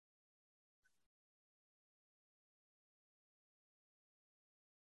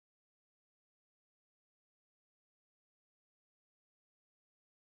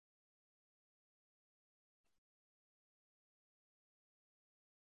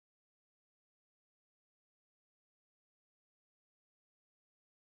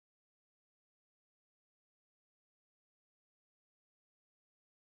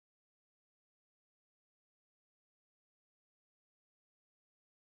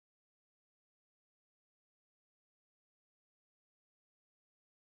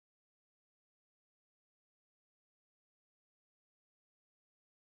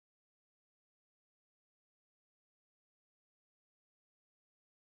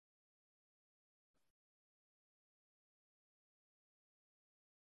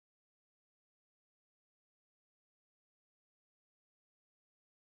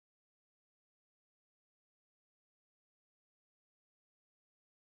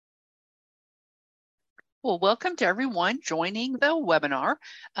Well, welcome to everyone joining the webinar.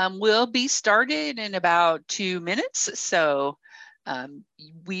 We'll be started in about 2 minutes. So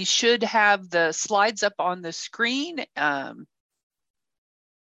we should have the slides up on the screen. And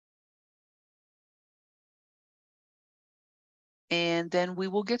then we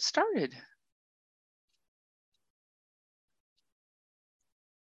will get started.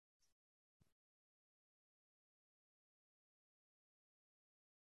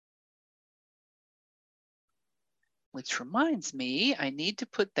 Which reminds me, I need to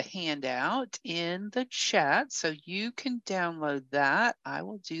put the handout in the chat so you can download that. I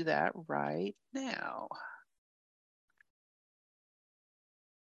will do that right now.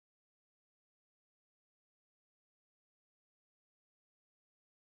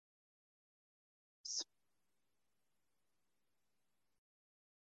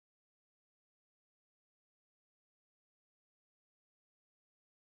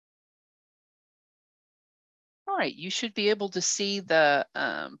 All right, you should be able to see the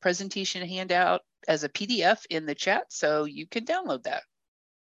presentation handout as a PDF in the chat, so you can download that.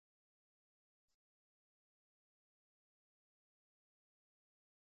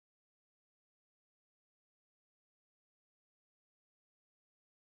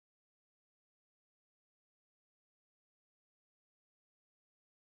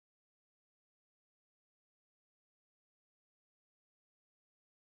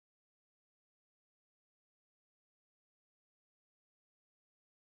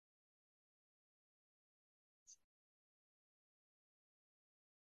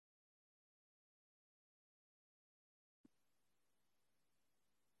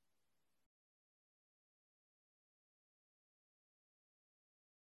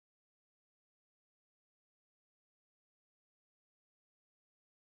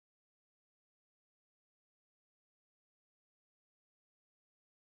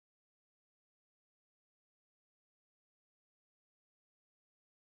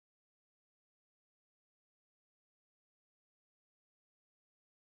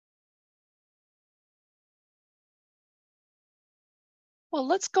 Well,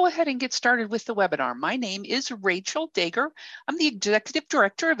 let's go ahead and get started with the webinar. My name is Rachel Dager. I'm the Executive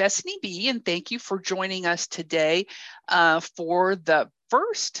Director of SNEB, and thank you for joining us today for the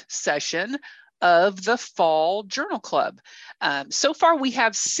first session of the Fall Journal Club. So far, we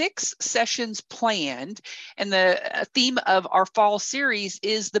have 6 sessions planned, and the theme of our fall series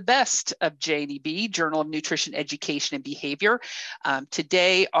is the best of JNEB, Journal of Nutrition, Education, and Behavior.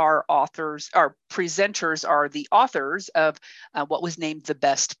 Today, our presenters are the authors of what was named the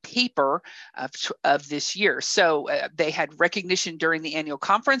best paper of this year. So they had recognition during the annual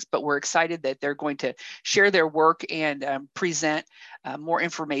conference, but we're excited that they're going to share their work and present more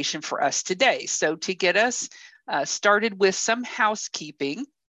information for us today. So to get us started with some housekeeping,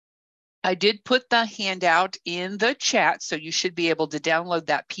 I did put the handout in the chat, so you should be able to download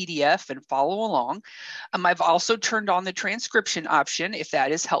that PDF and follow along. I've also turned on the transcription option if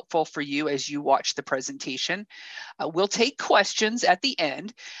that is helpful for you as you watch the presentation. We'll take questions at the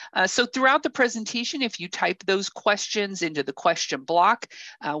end. So throughout the presentation, if you type those questions into the question block,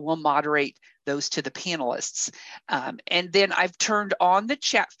 we'll moderate those to the panelists. And then I've turned on the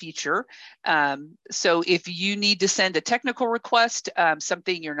chat feature. So if you need to send a technical request,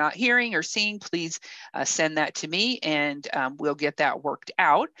 something you're not hearing or seeing, please send that to me and we'll get that worked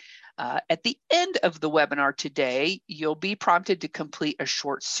out. At the end of the webinar today, you'll be prompted to complete a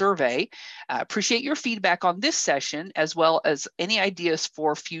short survey. Appreciate your feedback on this session, as well as any ideas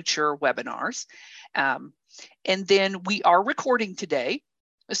for future webinars. And then we are recording today.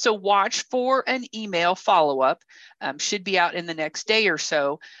 So watch for an email follow-up, should be out in the next day or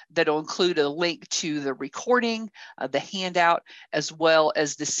so, that'll include a link to the recording, the handout, as well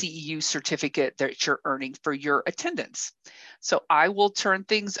as the CEU certificate that you're earning for your attendance. So I will turn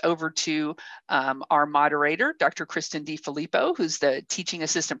things over to our moderator, Dr. Kristen DiFilippo, who's the teaching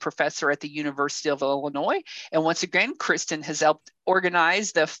assistant professor at the University of Illinois. And once again, Kristen has helped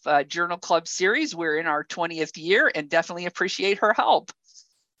organize the Journal Club series. We're in our 20th year and definitely appreciate her help.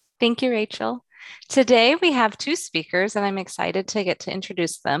 Thank you, Rachel. Today, we have 2 speakers, and I'm excited to get to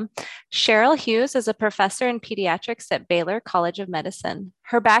introduce them. Cheryl Hughes is a professor in pediatrics at Baylor College of Medicine.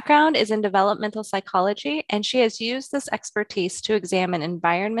 Her background is in developmental psychology, and she has used this expertise to examine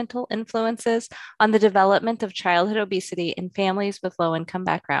environmental influences on the development of childhood obesity in families with low-income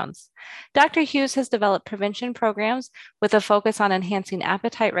backgrounds. Dr. Hughes has developed prevention programs with a focus on enhancing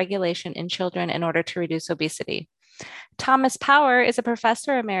appetite regulation in children in order to reduce obesity. Thomas Power is a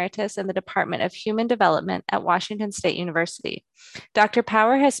professor emeritus in the Department of Human Development at Washington State University. Dr.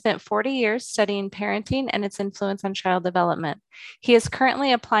 Power has spent 40 years studying parenting and its influence on child development. He is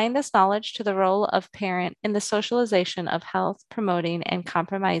currently applying this knowledge to the role of parent in the socialization of health, promoting, and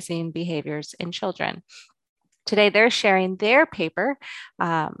compromising behaviors in children. Today, they're sharing their paper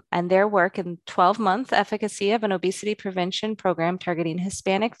and their work in 12-month efficacy of an obesity prevention program targeting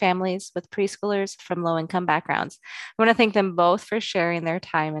Hispanic families with preschoolers from low-income backgrounds. I want to thank them both for sharing their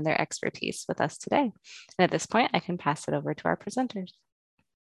time and their expertise with us today. And at this point, I can pass it over to our presenters.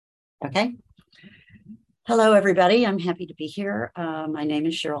 Okay. Hello, everybody. I'm happy to be here. My name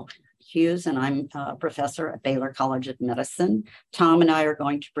is Cheryl Hughes, and I'm a professor at Baylor College of Medicine. Tom and I are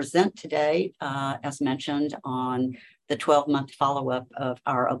going to present today, as mentioned, on the 12-month follow-up of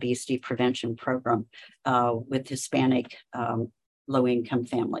our obesity prevention program with Hispanic low-income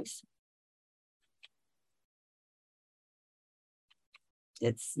families.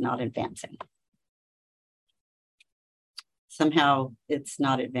 It's not advancing. Somehow it's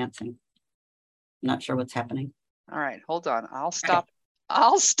not advancing. I'm not sure what's happening. All right, hold on. I'll stop. Okay.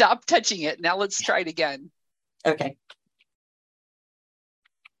 I'll stop touching it. Now let's try it again. Okay.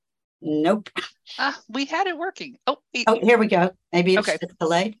 Nope. We had it working. Oh, here we go. Maybe it's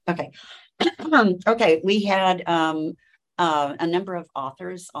delayed. Okay. Okay. We had a number of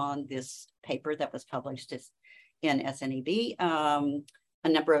authors on this paper that was published in SNEB. A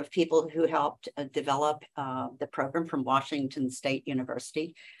number of people who helped develop the program from Washington State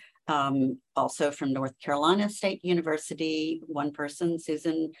University. Also from North Carolina State University, one person,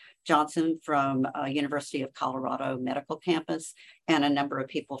 Susan Johnson from University of Colorado Medical Campus, and a number of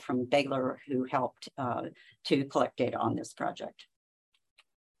people from Baylor who helped to collect data on this project.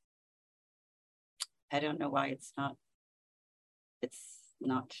 I don't know why it's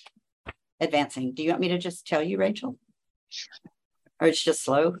not advancing. Do you want me to just tell you, Rachel? Sure. Or it's just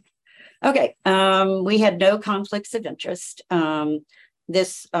slow? Okay, we had no conflicts of interest.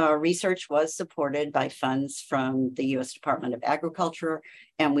 This research was supported by funds from the U.S. Department of Agriculture,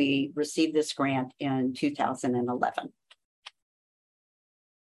 and we received this grant in 2011.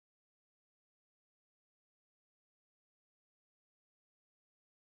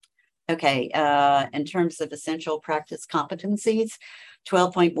 Okay, in terms of essential practice competencies,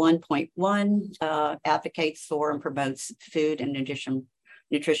 12.1.1 advocates for and promotes food and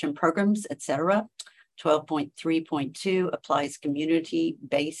nutrition programs, etc. 12.3.2 applies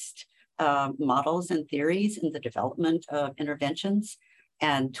community-based models and theories in the development of interventions,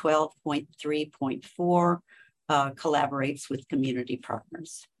 and 12.3.4 collaborates with community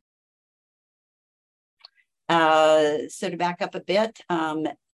partners. So to back up a bit,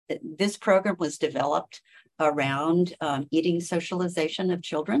 this program was developed around eating socialization of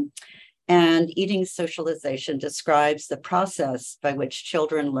children. And eating socialization describes the process by which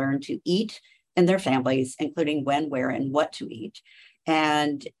children learn to eat in their families, including when, where, and what to eat.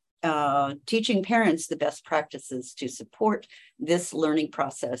 And teaching parents the best practices to support this learning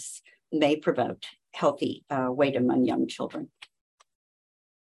process may promote healthy weight among young children.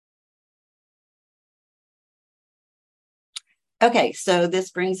 Okay, so this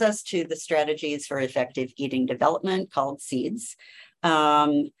brings us to the strategies for effective eating development called SEEDS.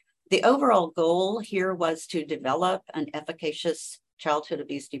 The overall goal here was to develop an efficacious childhood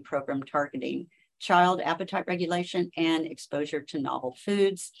obesity program targeting child appetite regulation and exposure to novel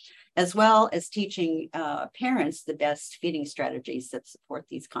foods, as well as teaching parents the best feeding strategies that support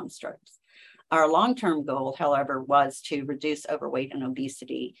these constructs. Our long-term goal, however, was to reduce overweight and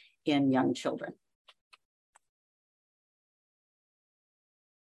obesity in young children.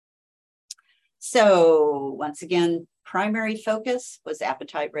 So once again, primary focus was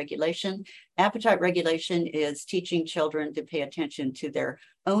appetite regulation. Appetite regulation is teaching children to pay attention to their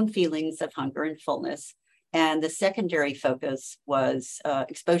own feelings of hunger and fullness. And the secondary focus was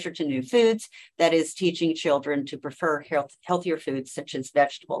exposure to new foods, that is teaching children to prefer healthier foods such as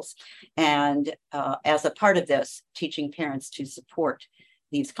vegetables. And as a part of this, teaching parents to support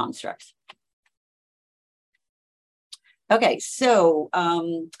these constructs. Okay, so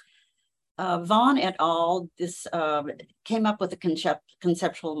Vaughn et al. This came up with a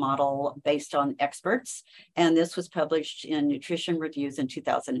conceptual model based on experts, and this was published in Nutrition Reviews in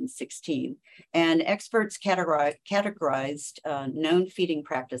 2016. And experts categorized known feeding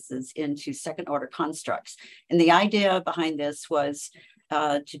practices into second-order constructs. And the idea behind this was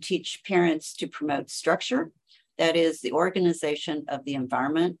to teach parents to promote structure, that is the organization of the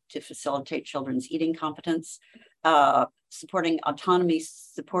environment to facilitate children's eating competence, supporting autonomy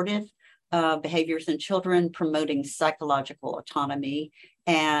supportive behaviors in children, promoting psychological autonomy,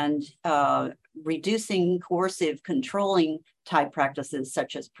 and reducing coercive controlling type practices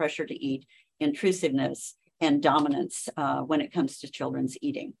such as pressure to eat, intrusiveness, and dominance when it comes to children's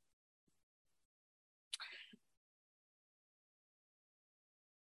eating.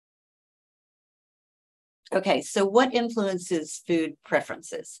 Okay, so what influences food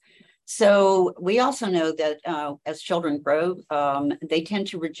preferences? So we also know that as children grow, they tend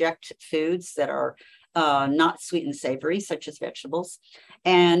to reject foods that are not sweet and savory, such as vegetables.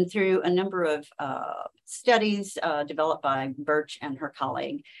 And through a number of studies developed by Birch and her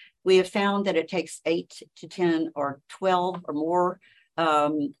colleague, we have found that it takes 8 to 10 or 12 or more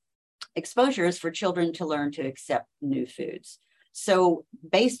exposures for children to learn to accept new foods. So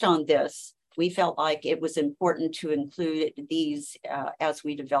based on this, we felt like it was important to include these as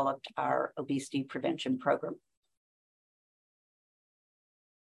we developed our obesity prevention program.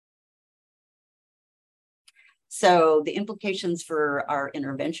 So the implications for our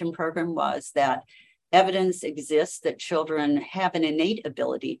intervention program was that evidence exists that children have an innate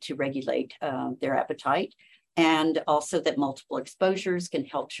ability to regulate their appetite, and also that multiple exposures can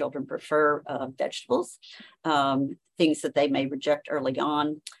help children prefer vegetables, things that they may reject early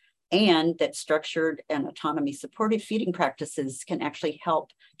on, and that structured and autonomy supportive feeding practices can actually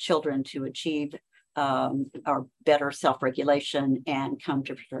help children to achieve or better self-regulation and come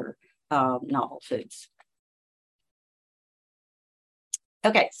to prefer novel foods.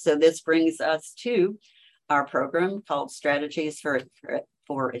 Okay, so this brings us to our program called Strategies for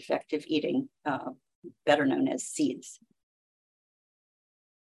Effective Eating, better known as SEEDS.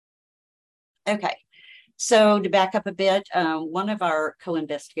 Okay. So to back up a bit, one of our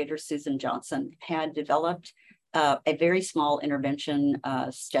co-investigators, Susan Johnson, had developed a very small intervention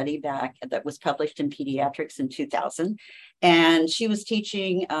study that was published in Pediatrics in 2000. And she was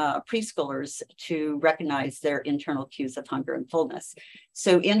teaching preschoolers to recognize their internal cues of hunger and fullness.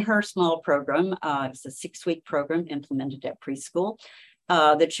 So in her small program, it's a 6-week program implemented at preschool.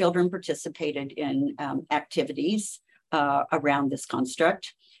 The children participated in activities around this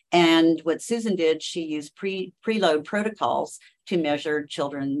construct. And what Susan did, she used preload protocols to measure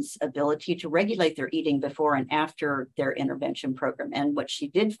children's ability to regulate their eating before and after their intervention program. And what she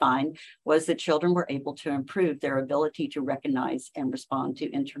did find was that children were able to improve their ability to recognize and respond to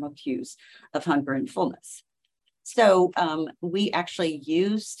internal cues of hunger and fullness. So we actually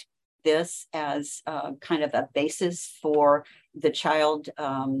used this as kind of a basis for the child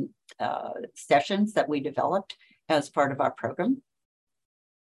sessions that we developed as part of our program.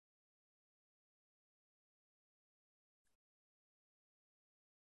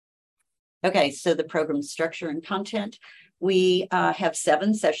 Okay, so the program structure and content. We have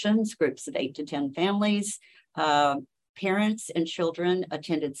 7 sessions, groups of 8 to 10 families. Parents and children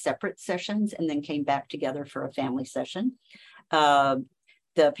attended separate sessions and then came back together for a family session. The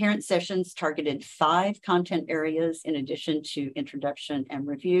parent sessions targeted 5 content areas in addition to introduction and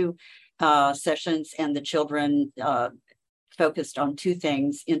review sessions, and the children focused on 2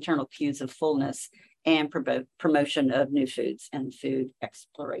 things: internal cues of fullness and promotion of new foods and food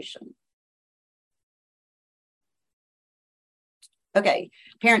exploration. Okay,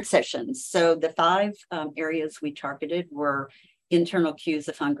 parent sessions. So the 5 areas we targeted were internal cues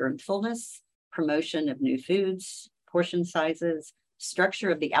of hunger and fullness, promotion of new foods, portion sizes, structure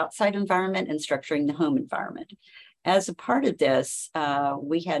of the outside environment, and structuring the home environment. As a part of this,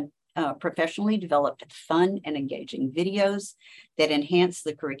 we had professionally developed fun and engaging videos that enhance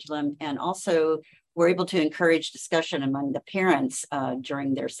the curriculum, and also were able to encourage discussion among the parents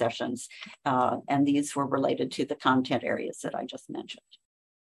during their sessions. And these were related to the content areas that I just mentioned.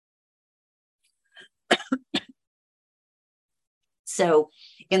 So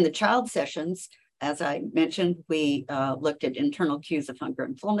in the child sessions, as I mentioned, we looked at internal cues of hunger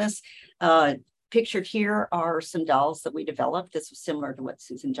and fullness. Pictured here are some dolls that we developed. This was similar to what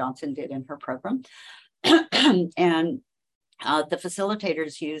Susan Johnson did in her program. And the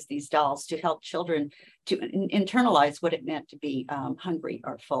facilitators use these dolls to help children to internalize what it meant to be hungry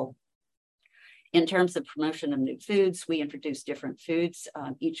or full. In terms of promotion of new foods, we introduced different foods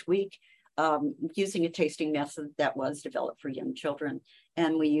each week using a tasting method that was developed for young children.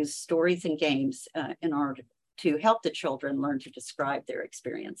 And we use stories and games in order to help the children learn to describe their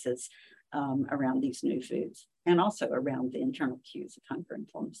experiences around these new foods, and also around the internal cues of hunger and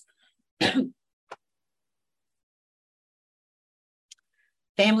fullness.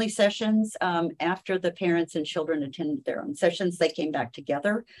 Family sessions, after the parents and children attended their own sessions, they came back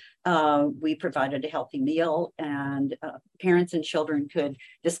together. We provided a healthy meal, and parents and children could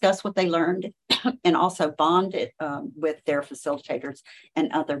discuss what they learned and also bond it, with their facilitators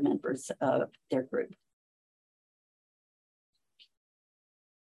and other members of their group.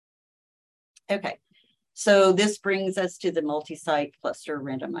 Okay, so this brings us to the multi-site cluster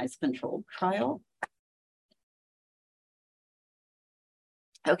randomized controlled trial.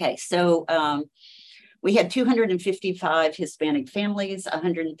 Okay, so we had 255 Hispanic families,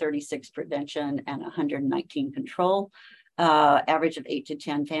 136 prevention, and 119 control. Average of 8 to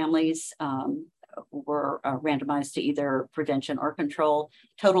 10 families were randomized to either prevention or control.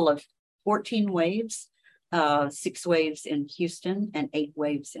 Total of 14 waves, 6 waves in Houston and 8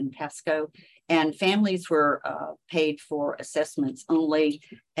 waves in Pasco. And families were paid for assessments only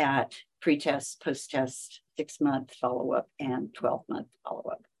at pretest, post-test, 6-month follow-up, and 12-month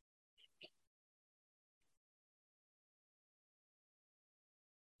follow-up.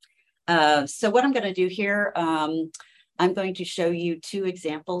 So what I'm going to do here, I'm going to show you 2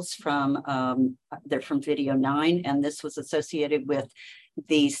 examples from, they're from video 9, and this was associated with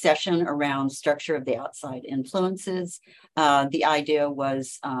the session around structure of the outside influences. The idea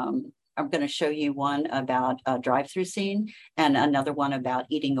was, I'm going to show you one about a drive-through scene and another one about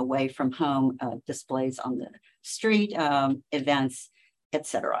eating away from home, displays on the street, events,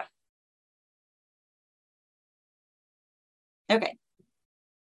 etc. Okay.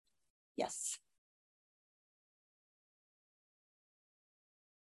 Yes.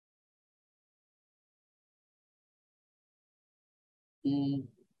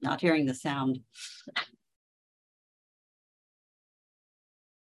 Not hearing the sound.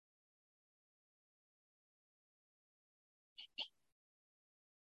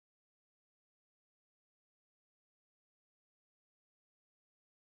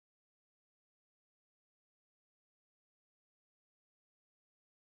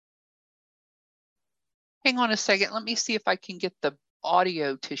 Hang on a second. Let me see if I can get the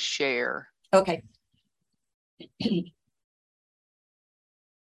audio to share. Okay.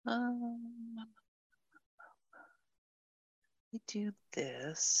 Let me do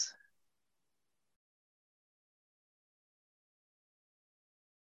this.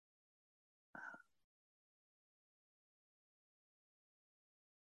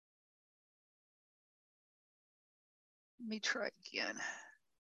 Let me try again.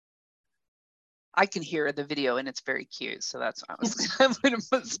 I can hear the video and it's very cute. So that's why I'm going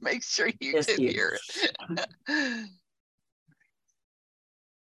to make sure you can hear it.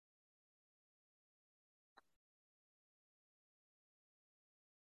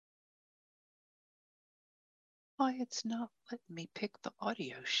 Why it's not letting me pick the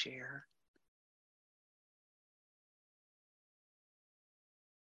audio share.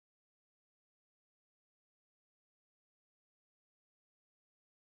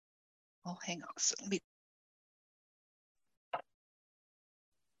 Oh, hang on. So let me.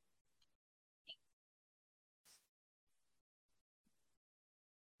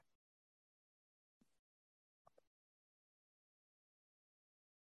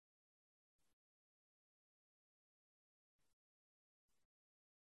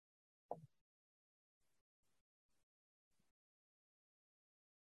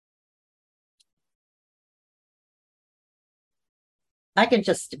 I can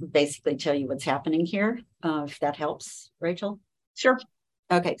just basically tell you what's happening here, if that helps, Rachel. Sure.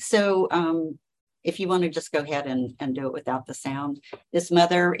 Okay, so if you want to just go ahead and do it without the sound. This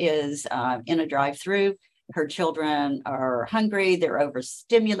mother is in a drive-through. Her children are hungry. They're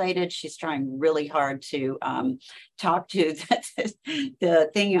overstimulated. She's trying really hard to talk to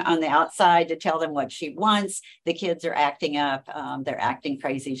the thing on the outside to tell them what she wants. The kids are acting up. They're acting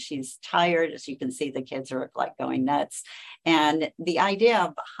crazy. She's tired. As you can see, the kids are like going nuts. And the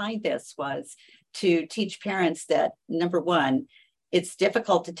idea behind this was to teach parents that, number one, it's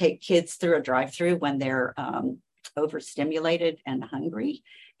difficult to take kids through a drive-through when they're overstimulated and hungry,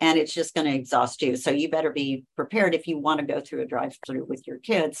 and it's just going to exhaust you. So you better be prepared if you want to go through a drive-through with your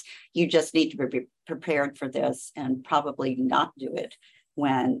kids. You just need to be prepared for this and probably not do it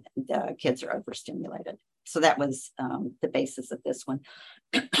when the kids are overstimulated. So that was the basis of this one.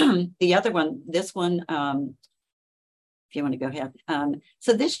 The other one, this one, if you want to go ahead.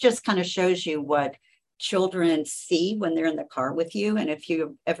 So this just kind of shows you what children see when they're in the car with you. And if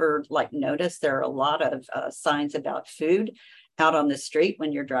you ever notice, there are a lot of signs about food out on the street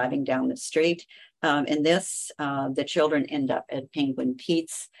when you're driving down the street. In this, the children end up at Penguin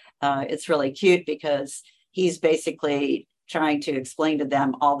Pete's. It's really cute because he's basically trying to explain to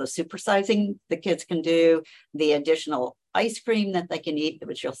them all the supersizing the kids can do, the additional ice cream that they can eat,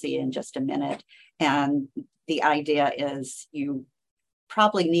 which you'll see in just a minute. And the idea is you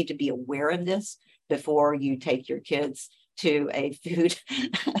probably need to be aware of this before you take your kids to a food,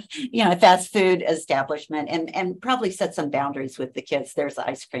 fast food establishment, and probably set some boundaries with the kids. There's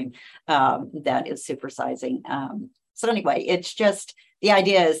ice cream that is supersizing. So anyway, it's just the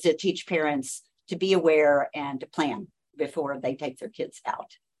idea is to teach parents to be aware and to plan before they take their kids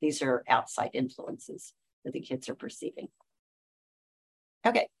out. These are outside influences that the kids are perceiving.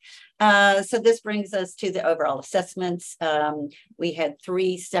 Okay, so this brings us to the overall assessments. We had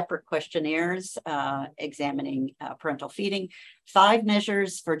 3 separate questionnaires examining parental feeding, 5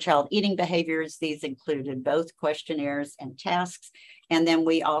 measures for child eating behaviors. These included both questionnaires and tasks. And then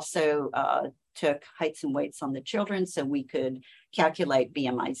we also took heights and weights on the children so we could calculate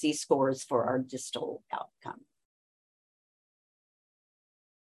BMI Z-scores for our distal outcome.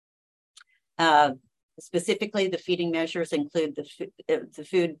 Specifically, the feeding measures include the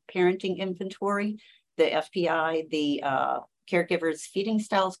food parenting inventory, the FPI, the caregivers feeding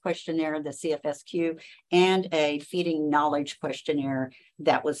styles questionnaire, the CFSQ, and a feeding knowledge questionnaire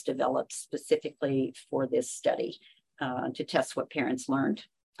that was developed specifically for this study to test what parents learned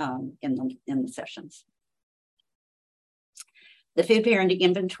in the sessions. The food parenting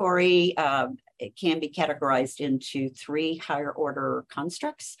inventory it can be categorized into 3 higher order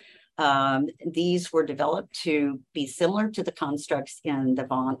constructs. These were developed to be similar to the constructs in the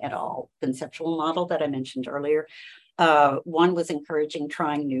Vaughn et al. Conceptual model that I mentioned earlier. One was encouraging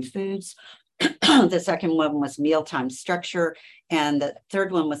trying new foods. The second one was mealtime structure. And the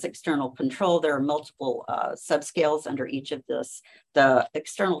third one was external control. There are multiple subscales under each of this. The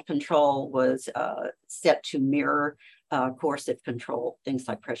external control was set to mirror coercive control, things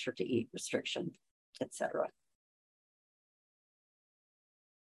like pressure to eat, restriction, etc.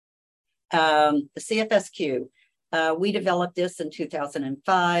 The CFSQ, we developed this in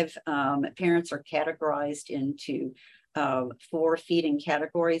 2005. Parents are categorized into 4 feeding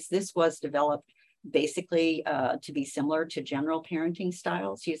categories. This was developed basically to be similar to general parenting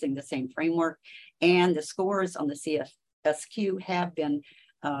styles using the same framework. And the scores on the CFSQ have been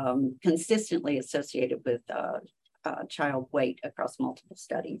consistently associated with child weight across multiple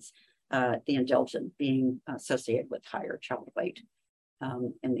studies, the indulgent being associated with higher child weight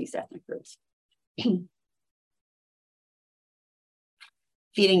in these ethnic groups.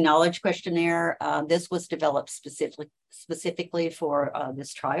 Feeding knowledge questionnaire. This was developed specifically for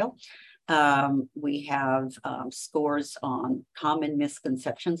this trial. We have scores on common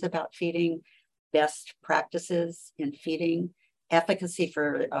misconceptions about feeding, best practices in feeding, efficacy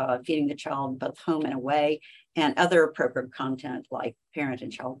for feeding the child both home and away, and other appropriate content like parent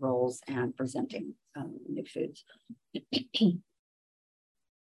and child roles and presenting new foods.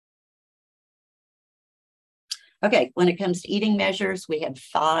 Okay, when it comes to eating measures, we had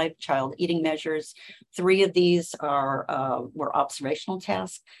 5 child eating measures. 3 of these were observational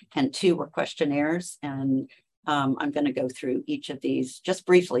tasks and 2 were questionnaires. And I'm going to go through each of these just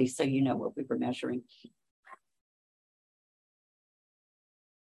briefly so you know what we were measuring.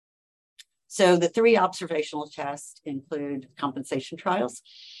 So the 3 observational tests include compensation trials.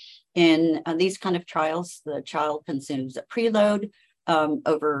 In these kind of trials, the child consumes a preload.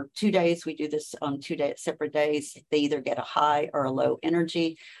 Over 2 days, we do this on 2 separate days. They either get a high or a low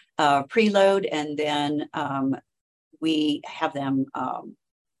energy preload, and then we have them,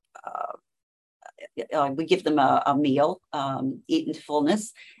 we give them a meal, eaten to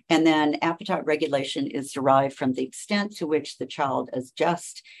fullness, and then appetite regulation is derived from the extent to which the child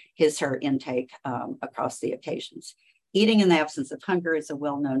adjusts his/her intake across the occasions. Eating in the absence of hunger is a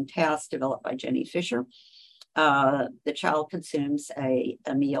well-known task developed by Jenny Fisher. The child consumes a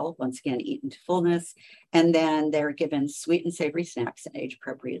meal, once again, eaten to fullness, and then they're given sweet and savory snacks and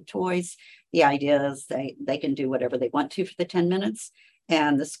age-appropriate toys. The idea is they can do whatever they want to for the 10 minutes,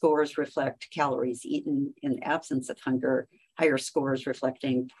 and the scores reflect calories eaten in the absence of hunger, higher scores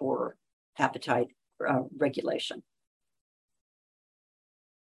reflecting poor appetite regulation.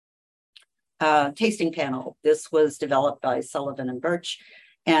 Tasting panel. This was developed by Sullivan and Birch.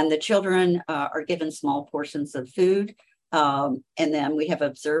 And the children are given small portions of food. And then we have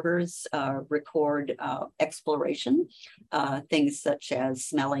observers record exploration, things such as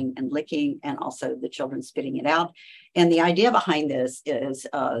smelling and licking, and also the children spitting it out. And the idea behind this is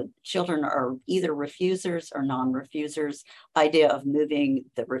children are either refusers or non-refusers. Idea of moving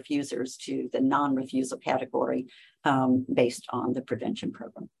the refusers to the non-refusal category based on the prevention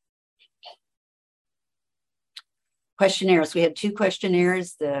program. Questionnaires. We had 2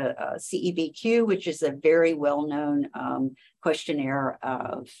 questionnaires, the CEBQ, which is a very well-known questionnaire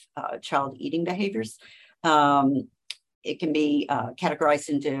of child eating behaviors. It can be categorized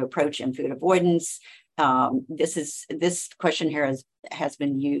into approach and food avoidance. This questionnaire has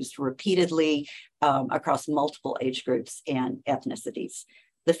been used repeatedly across multiple age groups and ethnicities.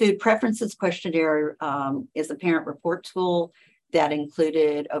 The food preferences questionnaire is a parent report tool that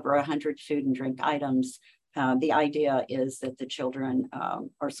included over 100 food and drink items. the idea is that the children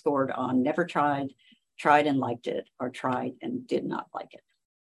are scored on never tried, tried and liked it, or tried and did not like it.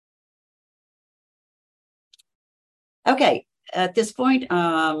 Okay, at this point,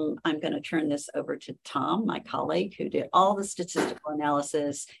 I'm going to turn this over to Tom, my colleague, who did all the statistical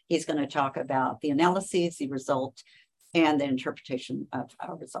analysis. He's going to talk about the analyses, the result, and the interpretation of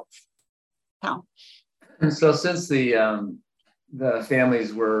our results. Tom. And so since the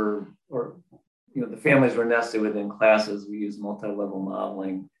families were, the families were nested within classes, we use multi-level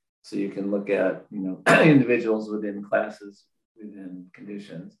modeling. So you can look at, individuals within classes, within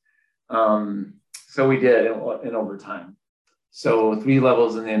conditions. So we did in over time. So 3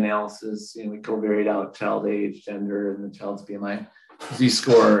 levels in the analysis, we covariate out child age, gender, and the child's BMI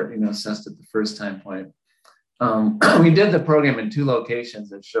Z-score, assessed at the first time point. We did the program in 2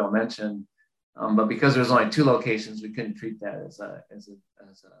 locations, as Cheryl mentioned, but because there's only 2 locations, we couldn't treat that as a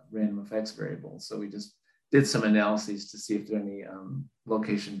random effects variable. So we just did some analyses to see if there are any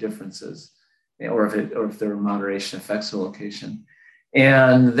location differences, or if there were moderation effects of location.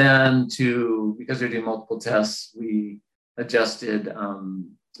 And then because we're doing multiple tests, we adjusted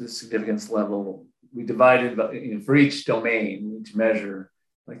the significance level. We divided, for each domain, each measure,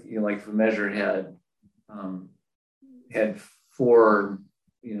 like if a measure had 4,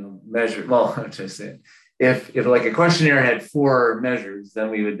 measure. Well, how should I say it? If like a questionnaire had 4 measures, then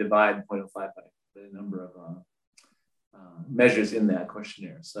we would divide 0.05 by the number of measures in that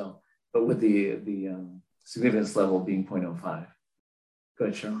questionnaire. So, but with the significance level being 0.05. Go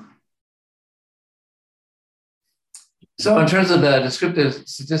ahead, Cheryl. So in terms of the descriptive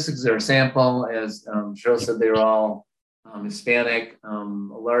statistics of our sample, as Cheryl said, they were all Hispanic. A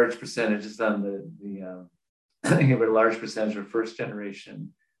large percentage is on a large percentage are first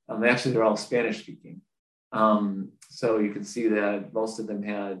generation. Actually, they're all Spanish speaking. So you can see that most of them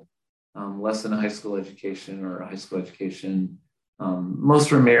had less than a high school education or a high school education.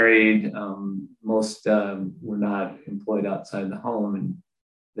 Most were married. Most were not employed outside the home, and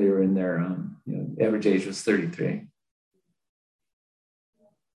they were in their average age was 33.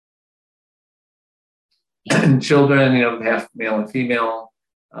 And children, half male and female,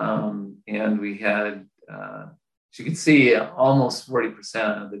 and we had, as you can see, almost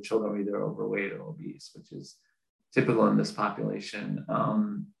 40% of the children were either overweight or obese, which is typical in this population.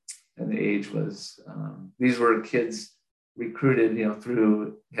 And the age was, these were kids recruited,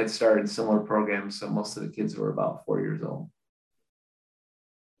 through Head Start and similar programs. So most of the kids were about 4 years old,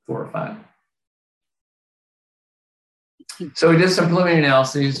 4 or 5. So we did some preliminary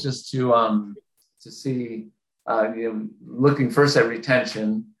analyses just to see, looking first at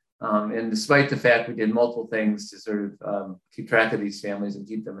retention. And despite the fact we did multiple things to sort of keep track of these families and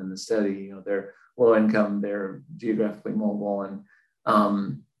keep them in the study, they're low income, they're geographically mobile.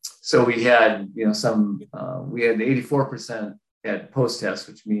 And so we had, we had 84% at post-test,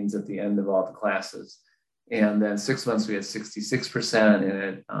 which means at the end of all the classes. And then 6 months, we had 66%, and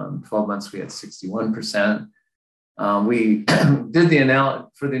at 12 months, we had 61%. We did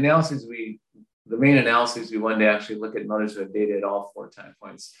for the analysis, the main analysis, we wanted to actually look at mothers who had data at all 4 time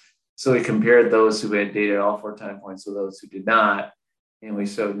points. So we compared those who had data at all 4 time points with those who did not, and we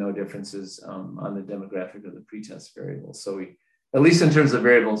showed no differences on the demographic of the pretest variables. So we, at least in terms of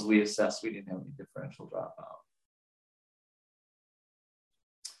variables we assessed, we didn't have any differential dropout.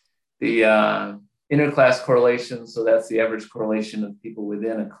 The interclass correlation, so that's the average correlation of people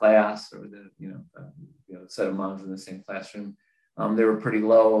within a class or the set of moms in the same classroom. They were pretty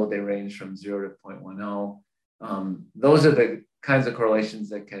low. They range from 0 to 0.10. Those are the kinds of correlations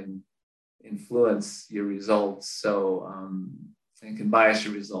that can influence your results. So and can bias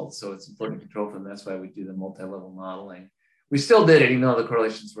your results. So it's important to control for them. That's why we do the multi-level modeling. We still did it, even though the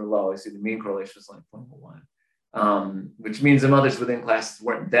correlations were low. You see the mean correlation was like 0.01, which means the mothers within classes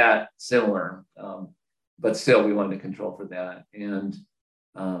weren't that similar. But still, we wanted to control for that. And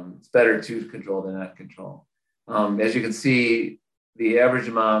it's better to control than not control. As you can see, the average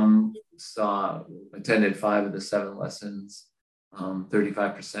mom attended 5 of the 7 lessons,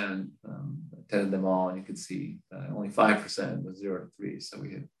 35% attended them all, and you can see only 5% was 0 to 3. So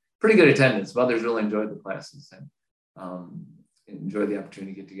we had pretty good attendance. Mothers really enjoyed the classes and enjoyed the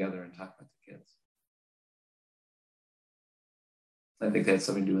opportunity to get together and talk about the kids. I think that had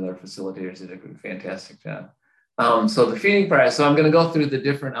something to do with our facilitators. They did a fantastic job. So the feeding price. So I'm going to go through the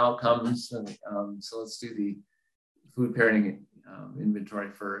different outcomes. And, so let's do the food parenting inventory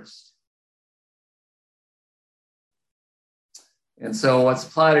first. And so what's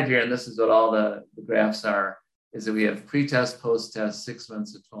plotted here, and this is what all the graphs are, is that we have pre-test, post-test, 6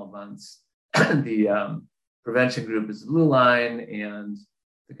 months to 12 months. The prevention group is the blue line, and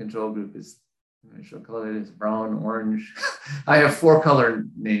the control group is I'm not sure what color it is, brown, orange. I have 4 color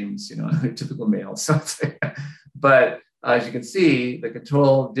names, you know, typical male. So, but as you can see, the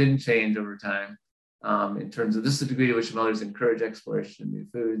control didn't change over time. In terms of this is the degree to which mothers encourage exploration of new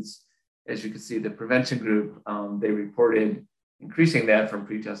foods. As you can see, the prevention group, they reported increasing that from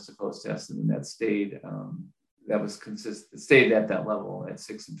pretest to post-test, and then that stayed, stayed at that level at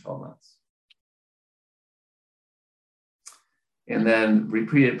 6 and 12 months. And then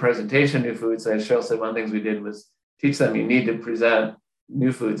repeated presentation of new foods. As Cheryl said, one of the things we did was teach them you need to present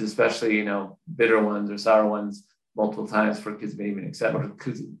new foods, especially, you know, bitter ones or sour ones, multiple times for kids may even accept, or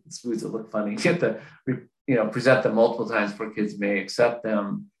foods that look funny. You have to, you know, present them multiple times for kids may accept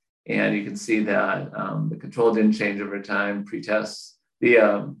them. And you can see that the control didn't change over time. Pretest,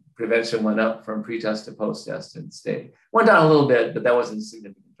 the prevention went up from pretest to post-test and stayed. Went down a little bit, but that wasn't a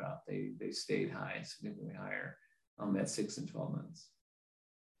significant drop. They stayed high, significantly higher at 6 and 12 months.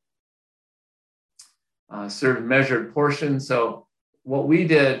 Served measured portions. So what we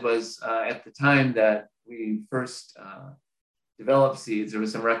did was at the time that we first developed seeds, there were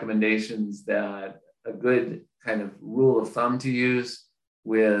some recommendations that a good kind of rule of thumb to use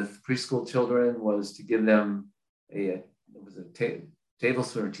with preschool children was to give them a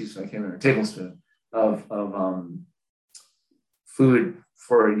tablespoon or teaspoon, I can't remember, tablespoon of food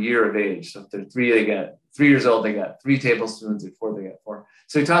for a year of age. So if they're 3 years old, they got 3 tablespoons, at 4, they got 4.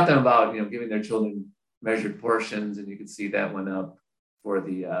 So we taught them about, you know, giving their children measured portions, and you can see that went up for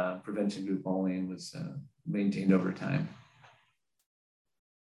the prevention group only and was maintained over time.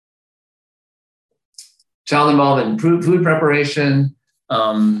 Child involvement in food preparation.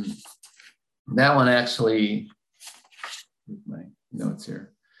 That one actually, my notes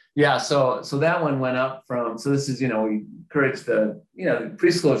here. Yeah, so that one went up from, so this is, you know, we encourage the, you know, the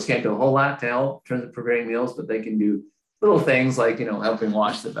preschoolers can't do a whole lot to help in terms of preparing meals, but they can do little things like, you know, helping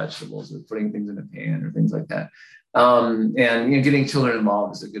wash the vegetables or putting things in a pan or things like that. And, you know, getting children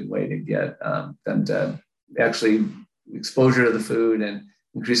involved is a good way to get them to actually exposure to the food and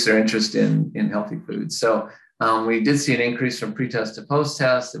increase their interest in healthy foods. So we did see an increase from pretest to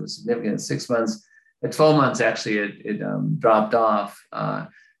post-test. It was significant at 6 months. At 12 months, actually, it dropped off.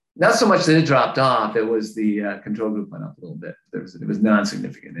 Not so much that it dropped off, it was the control group went up a little bit. It was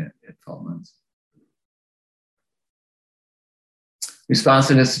non-significant at 12 months.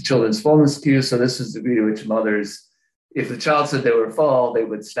 Responsiveness to children's fullness cues. So this is the degree to which mothers, if the child said they were full, they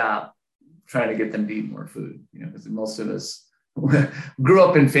would stop trying to get them to eat more food. You know, because most of us grew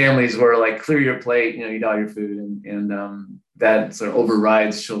up in families where like clear your plate, you know, eat all your food, and that sort of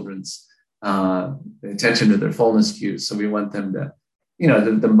overrides children's attention to their fullness cues. So we want them to, you know,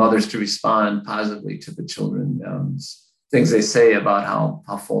 the mothers to respond positively to the children, things they say about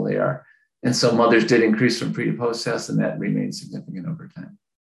how full they are. And so mothers did increase from pre to post test, and that remained significant over time.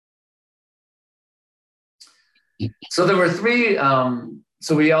 So there were 3,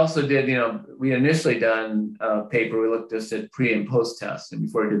 so we also did, you know, we initially done a paper, we looked just at pre and post test, and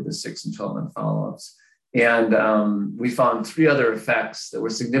before we did the 6 and 12 month follow-ups. And we found 3 other effects that were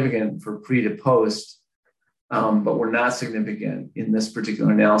significant for pre to post, but were not significant in this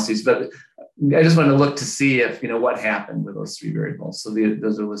particular analysis. But I just wanted to look to see if, you know, what happened with those 3 variables. So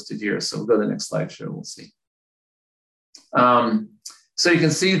those are listed here. So we'll go to the next slide, sure, we'll see. So you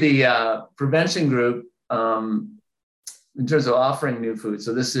can see the prevention group in terms of offering new foods.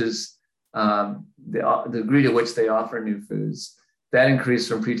 So this is the degree to which they offer new foods. That increased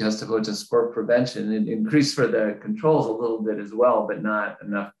from pretest to post-test for prevention. It increased for the controls a little bit as well, but not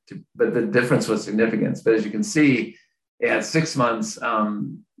enough to, but the difference was significant. But as you can see, at 6 months,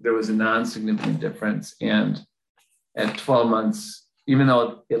 there was a non-significant difference. And at 12 months, even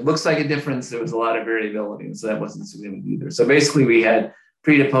though it looks like a difference, there was a lot of variability. And so that wasn't significant either. So basically we had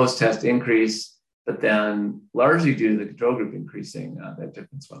pre to post-test increase, but then largely due to the control group increasing, that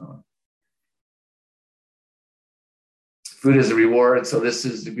difference went on. Food as a reward. So this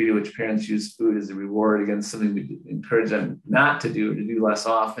is the degree to which parents use food as a reward. Again, something we encourage them not to do less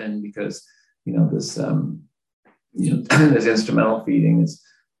often, because, you know, this, you know, this instrumental feeding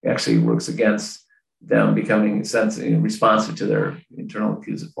actually works against them becoming sensitive, responsive to their internal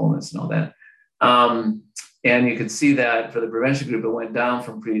cues of fullness and all that. And you could see that for the prevention group, it went down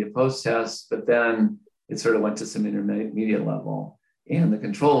from pre to post test, but then it sort of went to some intermediate level. And the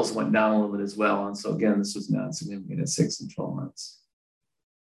controls went down a little bit as well. And so again, this was not significant at 6 and 12 months.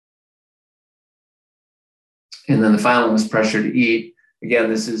 And then the final one was pressure to eat. Again,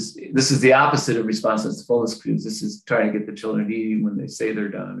 this is the opposite of responsiveness to fullness cues. This is trying to get the children to eat when they say they're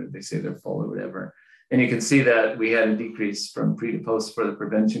done or they say they're full or whatever. And you can see that we had a decrease from pre to post for the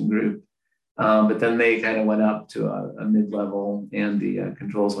prevention group. But then they kind of went up to a mid-level, and the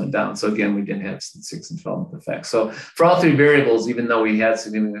controls went down. So again, we didn't have 6 and 12-month effects. So for all 3 variables, even though we had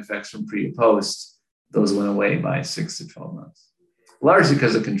significant effects from pre to post, those went away by 6 to 12 months, largely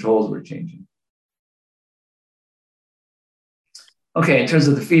because the controls were changing. Okay, in terms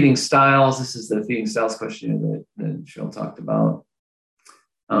of the feeding styles, this is the feeding styles questionnaire that Cheryl talked about.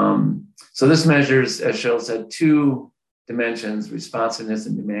 So this measures, as Cheryl said, 2 dimensions, responsiveness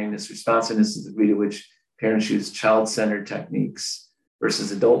and demandingness. Responsiveness is the degree to which parents use child-centered techniques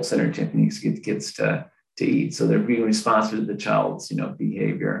versus adult-centered techniques to get kids to eat. So they're being responsive to the child's,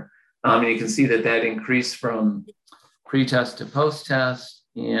 behavior. And you can see that increased from pre-test to post-test.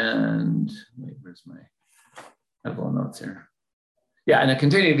 And wait, where's my couple notes here? Yeah, and it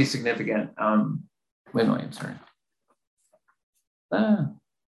continued to be significant. Wait, no, I'm sorry.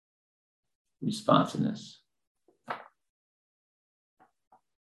 Responsiveness.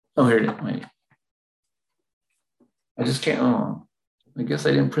 Oh, here it is. Wait. I just can't. Oh, I guess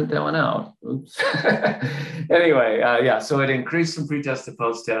I didn't print that one out. Oops. Anyway, yeah, so it increased from pre-test to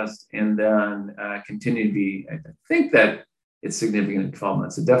post-test, and then continued to be, I think that it's significant at 12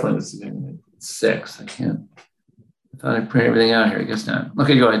 months. It definitely was significant at 6. I thought I printed everything out here. I guess not.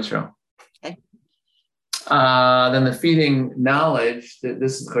 Okay, go ahead, Cheryl. Okay. Then the feeding knowledge,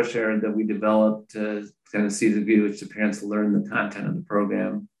 this is a questionnaire that we developed to kind of see the degree to which the parents learn the content of the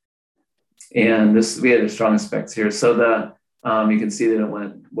program. And we had the strongest specs here. So you can see that it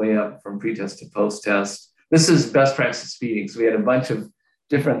went way up from pre-test to post-test. This is best practice feeding. So we had a bunch of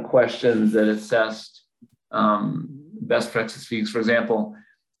different questions that assessed best practice feedings. For example,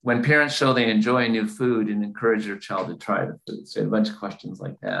 when parents show they enjoy a new food and encourage their child to try the food. So we had a bunch of questions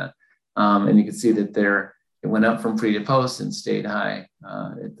like that. And you can see that it went up from pre to post and stayed high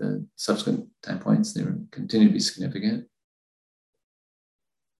at the subsequent time points. They continue to be significant.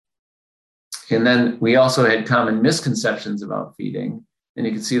 And then we also had common misconceptions about feeding. And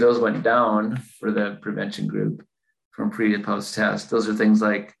you can see those went down for the prevention group from pre to post test. Those are things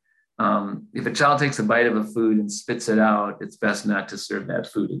like, if a child takes a bite of a food and spits it out, it's best not to serve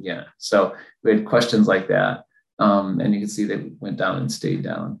that food again. So we had questions like that. And you can see they went down and stayed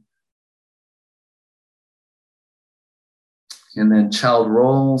down. And then child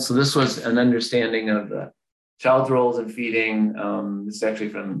roles. So this was an understanding of the child's roles in feeding. This is actually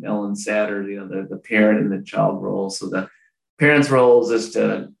from Ellen Satter, the parent and the child roles. So the parent's roles is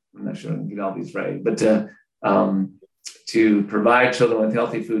I'm not sure I can get all these right, but to provide children with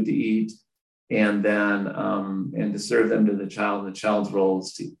healthy food to eat, and then and to serve them to the child. The child's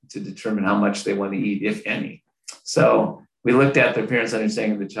roles to determine how much they want to eat, if any. So we looked at the parents'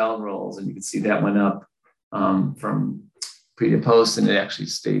 understanding of the child roles, and you can see that went up from pre to post, and it actually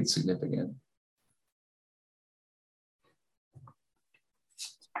stayed significant.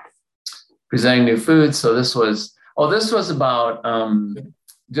 Presenting new foods. So this was about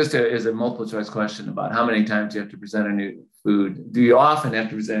just as a multiple choice question about how many times you have to present a new food. Do you often have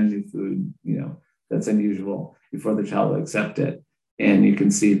to present a new food, that's unusual, before the child will accept it? And you can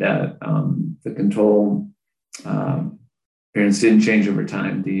see that the control parents didn't change over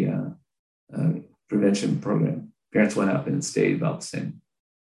time. The prevention program, parents went up and it stayed about the same.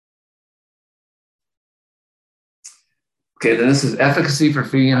 Okay, then this is efficacy for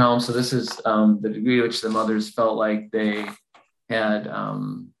feeding at home. So this is the degree to which the mothers felt like they had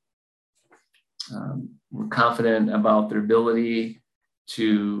were confident about their ability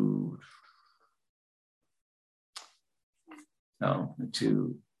to both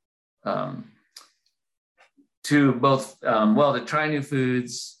to try new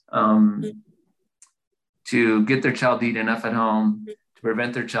foods, to get their child to eat enough at home, to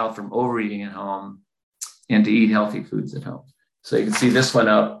prevent their child from overeating at home, and to eat healthy foods at home. So you can see this went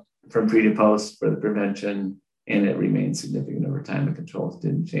up from pre to post for the prevention, and it remained significant over time. The controls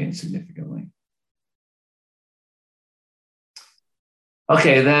didn't change significantly.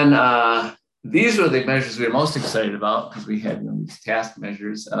 Okay, then these were the measures we were most excited about because we had these task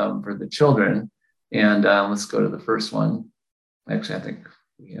measures for the children. And let's go to the first one. Actually, I think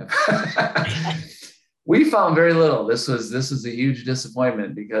we have. We found very little. This was a huge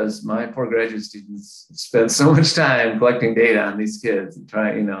disappointment because my poor graduate students spent so much time collecting data on these kids and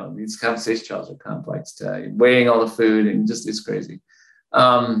trying, these compensation trials are complex, weighing all the food, and just it's crazy.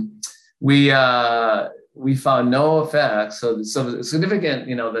 We found no effects. So significant,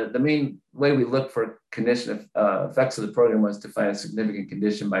 the main way we looked for condition effects of the program was to find a significant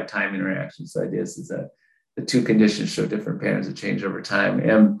condition by time interaction. So the idea is that the two conditions show different patterns of change over time.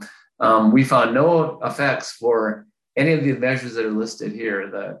 And we found no effects for any of the measures that are listed here,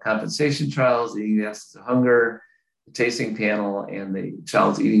 the compensation trials, the eating absence of hunger, the tasting panel, and the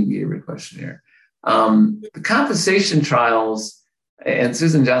child's eating behavior questionnaire. The compensation trials, and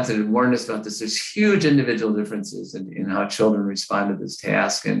Susan Johnson had warned us about this, there's huge individual differences in how children respond to this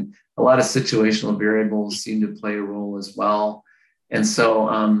task, and a lot of situational variables seem to play a role as well. And so,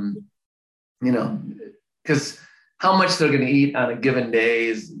 because how much they're going to eat on a given day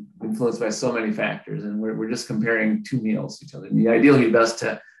is influenced by so many factors, and we're just comparing 2 meals to each other. And the ideally best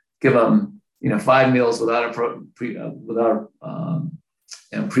to give them 5 meals without preload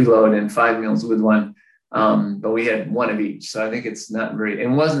and 5 meals with one, but we had 1 of each. So I think it's not very, it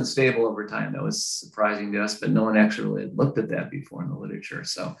wasn't stable over time. That was surprising to us, but no one actually really looked at that before in the literature.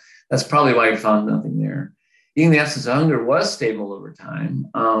 So that's probably why we found nothing there. Eating the absence of hunger was stable over time,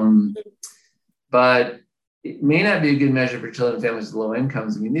 but it may not be a good measure for children and families with low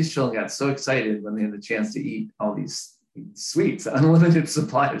incomes. I mean, these children got so excited when they had the chance to eat all these sweets, unlimited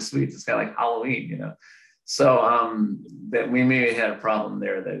supply of sweets. It's kind of like Halloween, So that we maybe had a problem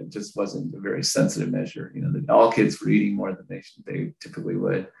there, that it just wasn't a very sensitive measure, that all kids were eating more than they typically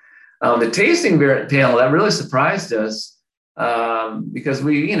would. The tasting panel, that really surprised us because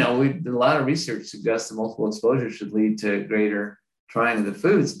we did a lot of research suggests that multiple exposure should lead to greater trying of the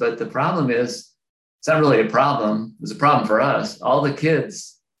foods. But the problem is, it's not really a problem. It was a problem for us. All the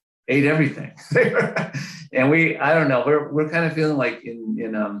kids ate everything. And I don't know, we're kind of feeling like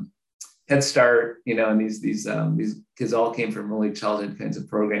in Head Start, and these kids all came from early childhood kinds of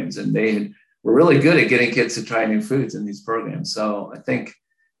programs, and they were really good at getting kids to try new foods in these programs. So I think,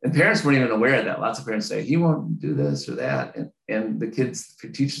 and parents weren't even aware of that. Lots of parents say, he won't do this or that. And the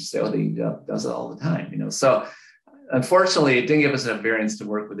teachers say, oh, he does it all the time, So unfortunately, it didn't give us enough variance to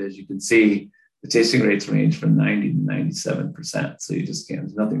work with. As you can see, the tasting rates range from 90 to 97%. So you just can't,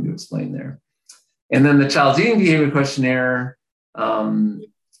 there's nothing to explain there. And then the child's eating behavior questionnaire,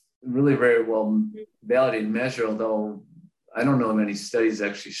 really very well validated measure, although I don't know of any studies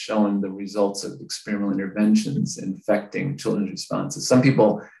actually showing the results of experimental interventions infecting children's responses. Some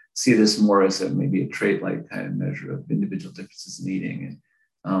people see this more as maybe a trait-like kind of measure of individual differences in eating,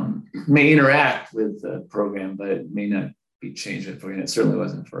 and may interact with the program, but it may not be changed for you. And it certainly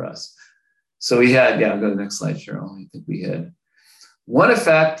wasn't for us. So we had, go to the next slide, Cheryl. I think we had one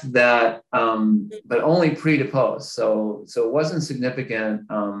effect that, but only pre to post. So it wasn't significant.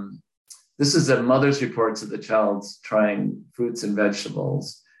 This is the mother's reports of the child's trying fruits and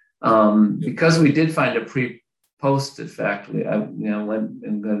vegetables. Because we did find a pre-post effect, I went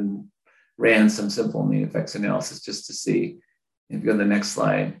and then ran some simple mean effects analysis just to see. If you go to the next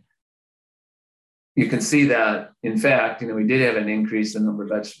slide, you can see that, in fact, we did have an increase in the number of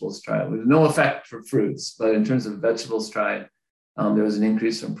vegetables tried. There was no effect for fruits, but in terms of vegetables tried, there was an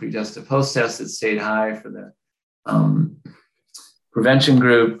increase from pre-test to post-test that stayed high for the prevention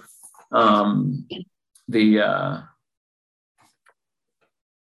group. I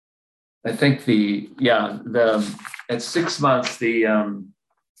think at 6 months, the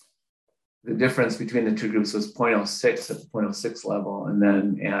difference between the two groups was 0.06 at the 0.06 level. And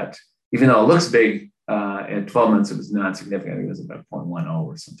then even though it looks big, at 12 months, it was not significant. I think it was about 0.10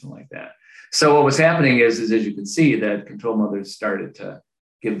 or something like that. So what was happening is as you can see, that control mothers started to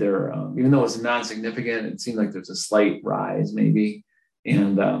give their, even though it was non-significant, it seemed like there's a slight rise maybe.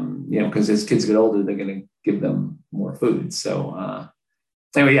 And, because as kids get older, they're going to give them more food. So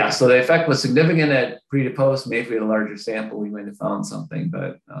anyway, so the effect was significant at pre to post. Maybe if we had a larger sample, we might have found something,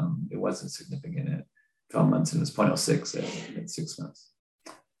 but it wasn't significant at 12 months, and it was 0.06 at 6 months.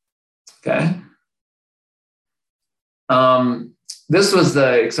 Okay. This was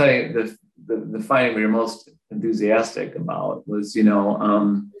the exciting, the finding we were most enthusiastic about was,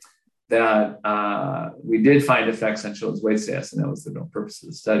 that we did find effects on children's weight status, and that was the real purpose of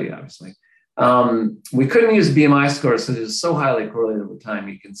the study, obviously. We couldn't use BMI scores because it was so highly correlated over time.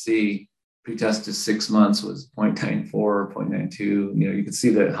 You can see pretest to 6 months was 0.94, 0.92. You can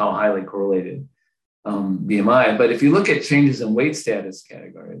see how highly correlated BMI. But if you look at changes in weight status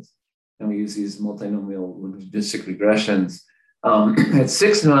categories, and we use these multinomial logistic regressions, at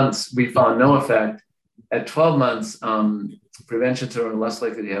 6 months, we found no effect. At 12 months, prevention children were less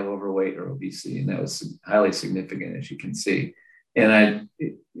likely to have overweight or obesity, and that was highly significant, as you can see. And I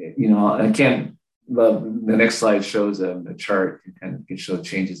can't, the next slide shows a chart that kind of can show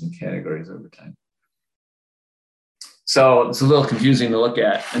changes in categories over time. So it's a little confusing to look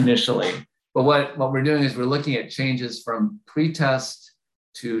at initially, but what we're doing is we're looking at changes from pre-test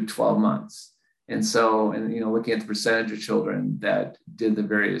to 12 months. And so, looking at the percentage of children that did the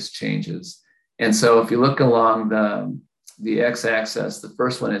various changes. And so if you look along the x-axis, the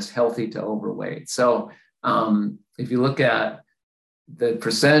first one is healthy to overweight. So if you look at the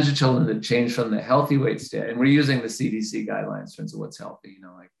percentage of children that change from the healthy weight status, and we're using the CDC guidelines in terms of what's healthy,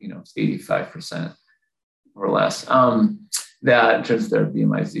 it's 85% or less, that in terms of their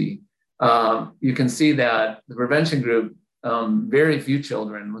BMI-Z. You can see that the prevention group, very few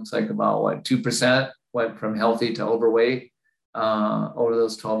children, looks like about 2% went from healthy to overweight over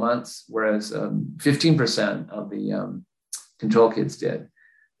those 12 months, whereas 15% of the control kids did.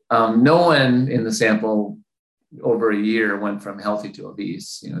 No one in the sample over a year went from healthy to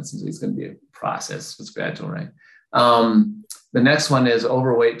obese. It's going to be a process. It's gradual, right? The next one is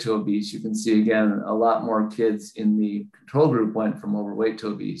overweight to obese. You can see, again, a lot more kids in the control group went from overweight to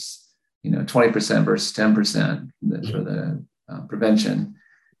obese, 20% versus 10% for the prevention.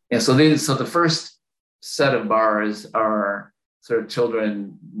 And so the first set of bars are sort of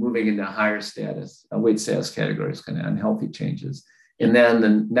children moving into higher status, weight status categories, kind of unhealthy changes. And then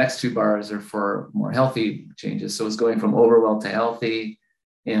the next two bars are for more healthy changes. So it's going from overweight to healthy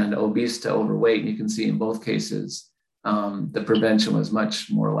and obese to overweight. And you can see in both cases, the prevention was much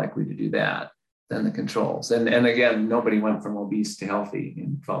more likely to do that than the controls. And again, nobody went from obese to healthy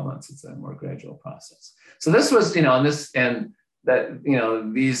in 12 months. It's a more gradual process. So this was,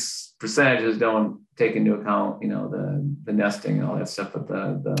 these percentages don't take into account, the nesting and all that stuff that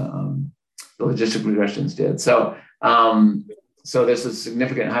the logistic regressions did. So this is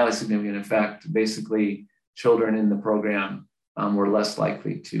significant, highly significant. In fact, basically, children in the program were less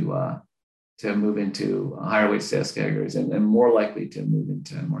likely to move into higher weight status categories and more likely to move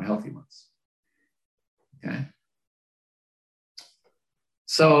into more healthy ones. Okay.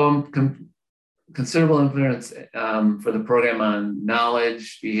 So considerable influence for the program on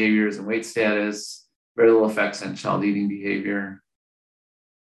knowledge, behaviors, and weight status. Very little effects on child eating behavior.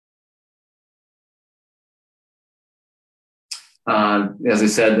 As I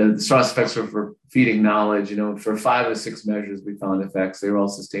said, the strongest effects were for feeding knowledge. For 5 of 6 measures, we found effects. They were all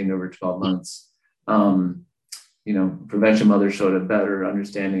sustained over 12 months. Prevention mothers showed a better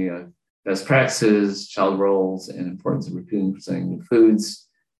understanding of best practices, child roles, and importance of repeating presenting new foods.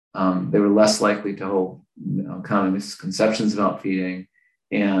 They were less likely to hold common misconceptions about feeding.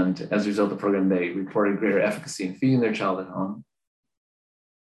 And as a result of the program, they reported greater efficacy in feeding their child at home.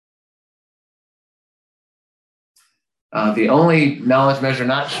 The only knowledge measure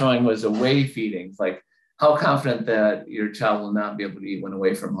not showing was away feeding, like how confident that your child will not be able to eat when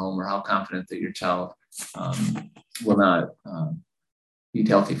away from home, or how confident that your child will not eat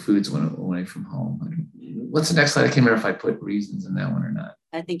healthy foods when away from home. What's the next slide? I can't remember if I put reasons in that one or not.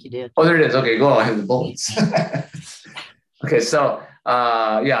 I think you did. Oh, there it is. Okay, go. I have the bullets. Okay, so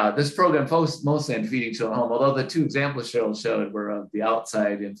this program focused mostly on feeding children at home, although the 2 examples Cheryl showed were of the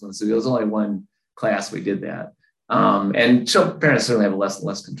outside influence. So there was only one class we did that. And parents certainly have less and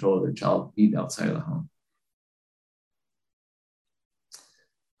less control of their child eating outside of the home.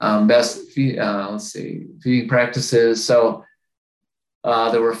 Feeding practices. So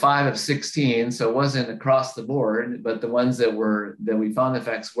there were 5 of 16, so it wasn't across the board, but the ones that we found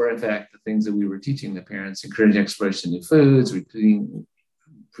effects were in fact the things that we were teaching the parents: encouraging exploration of new foods,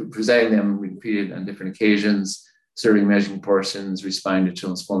 presenting them repeated on different occasions, serving, measuring portions, responding to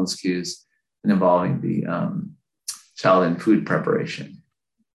children's fullness cues, and involving the child in food preparation.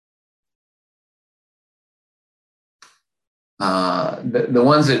 The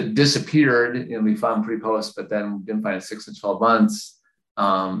ones that disappeared, we found pre-post, but then didn't find at 6 and 12 months,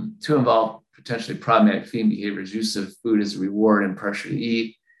 to involve potentially problematic feeding behaviors, use of food as a reward and pressure to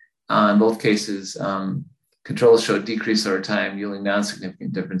eat. In both cases, controls showed decrease over time, yielding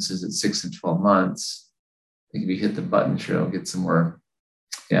non-significant differences at 6 and 12 months. I think if you hit the button, sure, I'll get some more.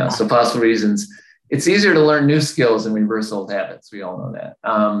 Yeah, so possible reasons. It's easier to learn new skills than reverse old habits. We all know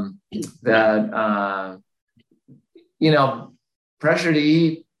that. Pressure to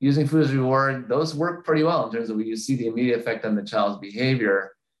eat, using food as a reward, those work pretty well in terms of you see the immediate effect on the child's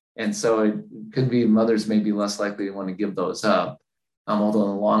behavior. And so it could be mothers may be less likely to want to give those up, although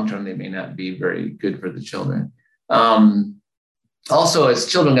in the long term, they may not be very good for the children. Also, as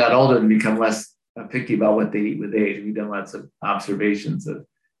children got older and become less picky about what they eat with age, we've done lots of observations of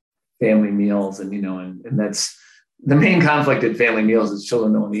family meals, and that's the main conflict at family meals is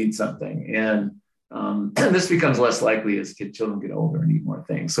children don't eat something. And this becomes less likely as children get older and eat more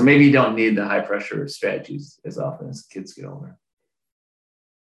things. So maybe you don't need the high pressure strategies as often as kids get older.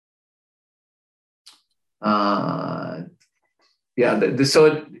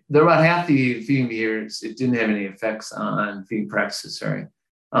 So there are about half the feeding behaviors, it didn't have any effects on feeding practices, sorry.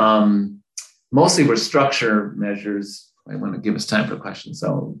 Mostly were structure measures. I want to give us time for questions, so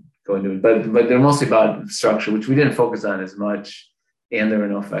I'll go into it. But they're mostly about structure, which we didn't focus on as much. And there were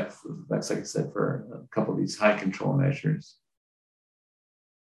no effects, like I said, for a couple of these high control measures.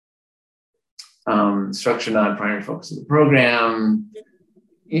 structure, non-primary focus of the program.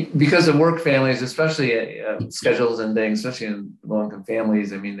 Because of work families, especially schedules and things, especially in low-income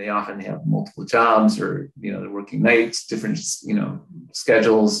families, I mean, they often have multiple jobs, or they're working nights, different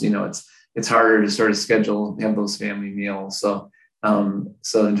schedules. It's harder to sort of schedule, have those family meals. So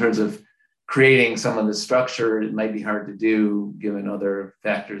in terms of creating some of the structure, it might be hard to do given other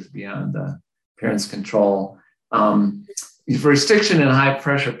factors beyond the parents' control. For restriction and high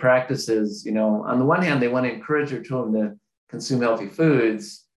pressure practices, on the one hand, they want to encourage their children to consume healthy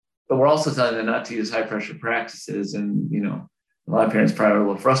foods, but we're also telling them not to use high pressure practices. And, a lot of parents probably are a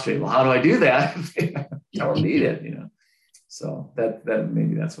little frustrated. Well, how do I do that if they don't need it, So that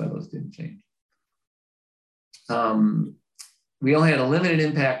maybe that's why those didn't change. We only had a limited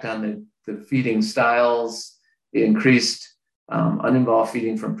impact on the feeding styles. It increased uninvolved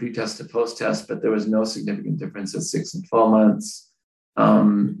feeding from pretest to posttest, but there was no significant difference at 6 and 12 months.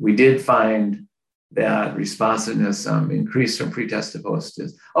 We did find that responsiveness increased from pretest to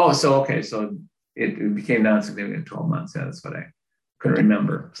posttest. So it became non-significant at 12 months. Yeah, that's what I couldn't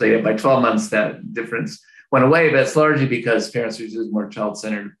remember. So yeah, by 12 months, that difference went away, but it's largely because parents are using more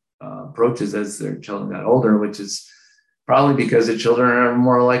child-centered approaches as their children got older, which is probably because the children are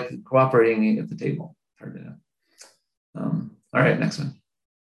more likely cooperating at the table. Hard to know. All right, next one.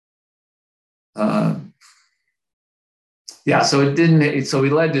 So we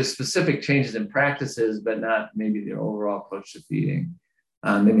led to specific changes in practices, but not maybe their overall approach to feeding.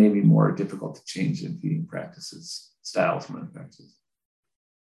 They may be more difficult to change in feeding practices, styles, and practices.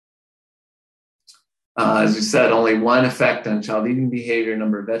 As we said, only one effect on child eating behavior,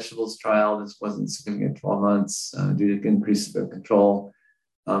 number of vegetables trial. This wasn't significant at 12 months due to increased control.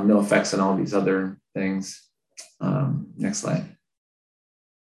 No effects on all these other things. Next slide.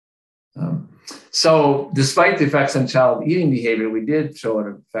 So despite the effects on child eating behavior, we did show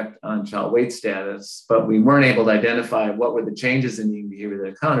an effect on child weight status, but we weren't able to identify what were the changes in eating behavior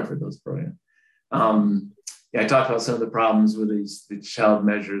that accounted for those programs. I talked about some of the problems with the child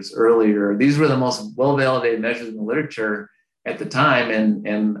measures earlier. These were the most well-validated measures in the literature at the time,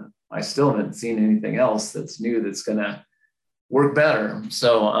 and I still haven't seen anything else that's new that's going to work better.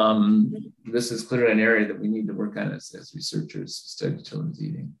 So this is clearly an area that we need to work on as researchers study children's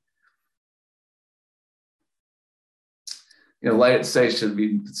eating. Light studies should be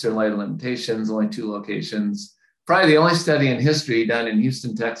considered light limitations, only 2 locations. Probably the only study in history done in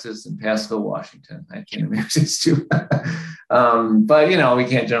Houston, Texas, and Pasco, Washington. I can't remember these 2. But, we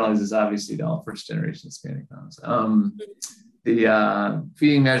can't generalize this, obviously, to all first-generation Hispanic moms. The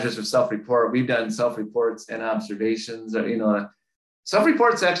feeding measures for self-report, we've done self-reports and observations.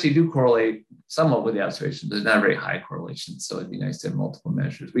 Self-reports actually do correlate somewhat with the observations. There's not a very high correlation, so it'd be nice to have multiple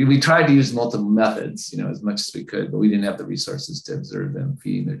measures. We tried to use multiple methods, as much as we could, but we didn't have the resources to observe them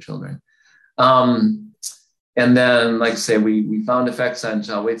feeding their children. And then, like I say, we found effects on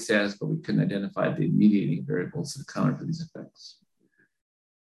child weight status, but we couldn't identify the mediating variables that account for these effects.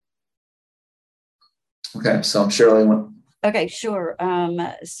 Okay, so Shirley went. Okay, sure.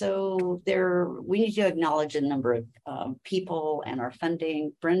 So we need to acknowledge a number of people and our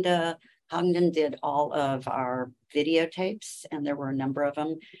funding. Brenda Hogden did all of our videotapes, and there were a number of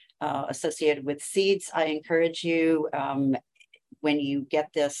them associated with seeds. I encourage you, when you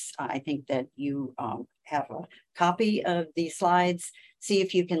get this, I think that you have a copy of these slides. See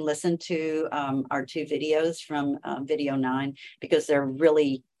if you can listen to our 2 videos from video 9, because they're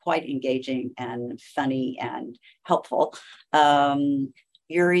really quite engaging and funny and helpful.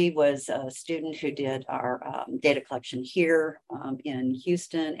 Yuri was a student who did our data collection here in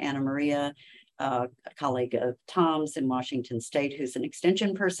Houston. Anna Maria, a colleague of Tom's in Washington State, who's an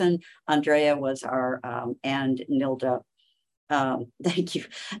extension person. Andrea was our, and Nilda, thank you.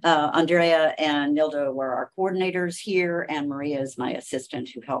 Andrea and Nilda were our coordinators here, and Maria is my assistant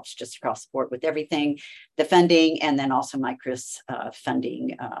who helps just across the board with everything, the funding, and then also my CRIS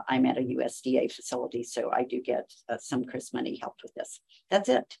funding. I'm at a USDA facility, so I do get some CRIS money helped with this. That's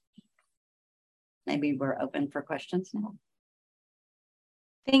it. Maybe we're open for questions now.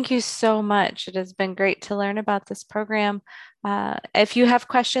 Thank you so much. It has been great to learn about this program. If you have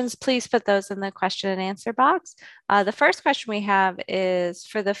questions, please put those in the question and answer box. The first question we have is,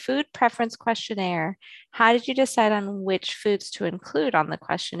 for the food preference questionnaire, how did you decide on which foods to include on the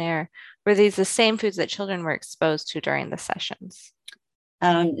questionnaire? Were these the same foods that children were exposed to during the sessions?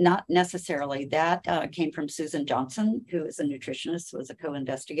 Not necessarily. That came from Susan Johnson, who is a nutritionist, was a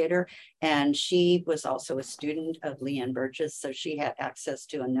co-investigator, and she was also a student of Leanne Burgess. So she had access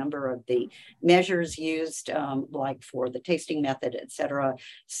to a number of the measures used, like for the tasting method, et cetera.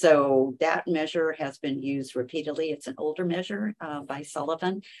 So that measure has been used repeatedly. It's an older measure by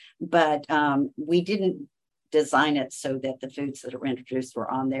Sullivan, but we didn't design it so that the foods that were introduced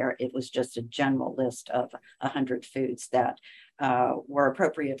were on there. It was just a general list of 100 foods that were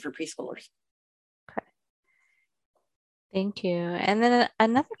appropriate for preschoolers. Okay. Thank you. And then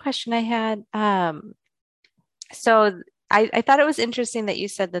another question I had, so I thought it was interesting that you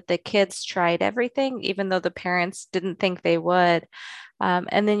said that the kids tried everything, even though the parents didn't think they would.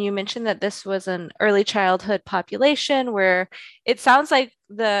 And then you mentioned that this was an early childhood population where it sounds like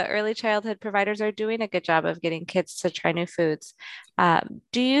the early childhood providers are doing a good job of getting kids to try new foods.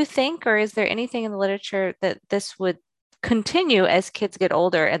 Do you think, or is there anything in the literature that this would continue as kids get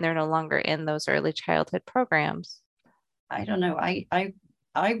older and they're no longer in those early childhood programs? I don't know.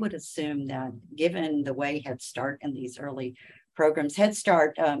 I would assume that given the way Head Start and these early programs, Head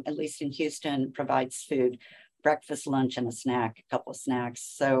Start, at least in Houston, provides food, breakfast, lunch, and a snack, a couple of snacks.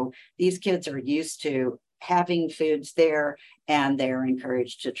 So these kids are used to having foods there and they're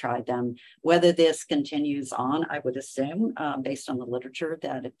encouraged to try them. Whether this continues on, I would assume, based on the literature,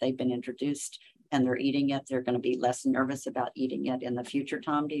 that if they've been introduced and they're eating it, they're going to be less nervous about eating it in the future.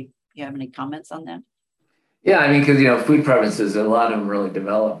 Tom, do you have any comments on that? Yeah, I mean, because, you know, food preferences, a lot of them really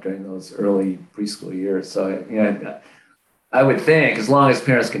develop during those early preschool years. So, you know, I would think as long as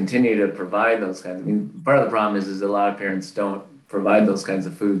parents continue to provide those kinds, I mean, part of the problem is a lot of parents don't provide those kinds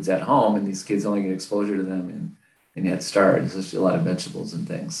of foods at home, and these kids only get exposure to them in Head Start. There's just a lot of vegetables and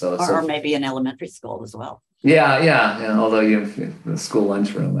things. So, or maybe in elementary school as well. Yeah. Although you have the school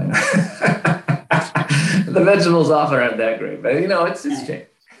lunchroom, the vegetables often aren't that great, but, you know, it's changed.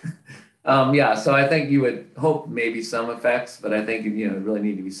 Yeah, so I think you would hope maybe some effects, but I think, you know, really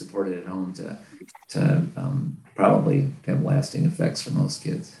need to be supported at home to probably have lasting effects for most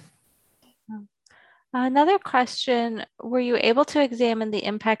kids. Another question, were you able to examine the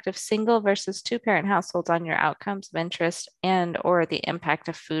impact of single versus two-parent households on your outcomes of interest and or the impact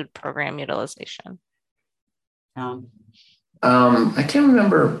of food program utilization? I can't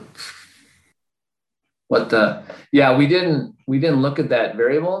remember what we didn't look at that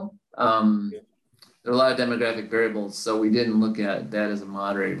variable. There are a lot of demographic variables, so we didn't look at that as a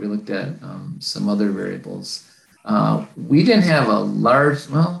moderator. We looked at some other variables. We didn't have a large,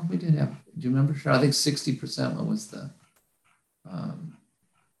 well, we did have, do you remember, Cheryl? I think 60%, what was the,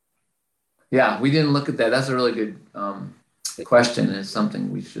 yeah, we didn't look at that. That's a really good question, and it's something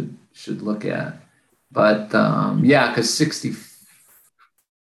we should look at. But yeah, because 60,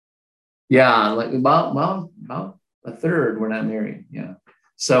 yeah, like about a third were not married, yeah.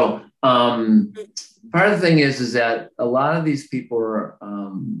 So part of the thing is that a lot of these people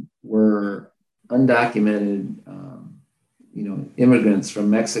were undocumented, you know, immigrants from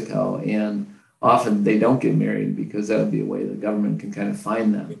Mexico, and often they don't get married because that would be a way the government can kind of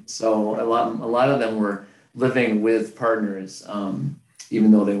find them. So a lot of them were living with partners,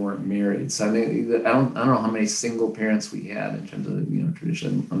 even though they weren't married. So I mean, I don't know how many single parents we had in terms of, you know,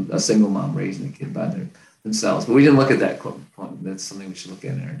 tradition, a single mom raising a kid by themselves, but we didn't look at that point. That's something we should look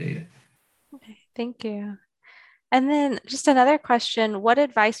at in our data. Okay, thank you. And then just another question, what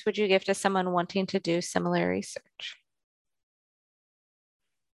advice would you give to someone wanting to do similar research?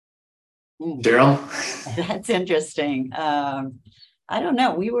 Daryl? That's interesting. I don't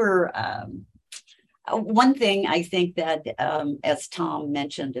know. We were, one thing I think that, as Tom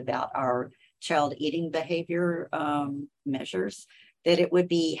mentioned about our child eating behavior measures, that it would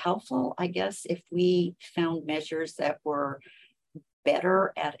be helpful, I guess, if we found measures that were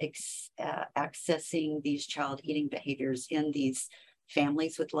better at accessing these child eating behaviors in these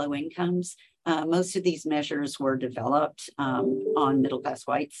families with low incomes. Most of these measures were developed on middle-class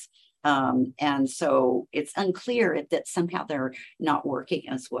whites. And so it's unclear that somehow they're not working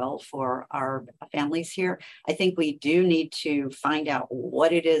as well for our families here. I think we do need to find out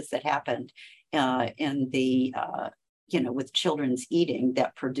what it is that happened in the you know, with children's eating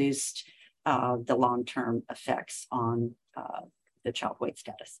that produced the long-term effects on the child weight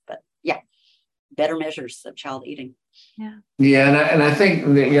status. But yeah, better measures of child eating. Yeah, and I think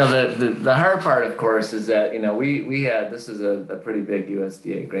that, you know, the hard part, of course, is that, you know, we had, this is a pretty big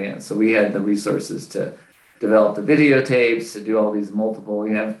USDA grant, so we had the resources to develop the videotapes, to do all these multiple,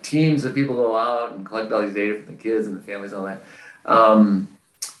 you have teams of people go out and collect all these data from the kids and the families and all that.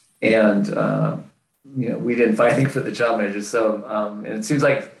 You know, we didn't find anything for the child measures. So, and it seems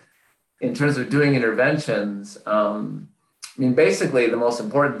like in terms of doing interventions, mean, basically the most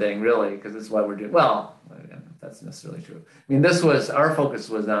important thing really, because this is why we're doing, well, I don't know if that's necessarily true. I mean, our focus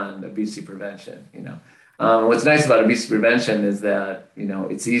was on obesity prevention, What's nice about obesity prevention is that,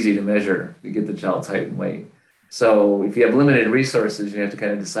 it's easy to measure. You get the child's height and weight. So if you have limited resources, you have to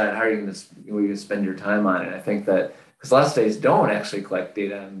kind of decide how you're going to spend your time on it. I think that, because a lot of states don't actually collect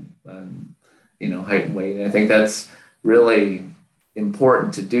data on height and weight. And I think that's really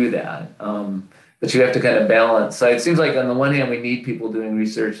important to do that. But you have to kind of balance. So it seems like on the one hand, we need people doing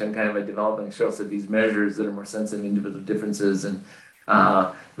research and kind of developing shows of these measures that are more sensitive to individual differences and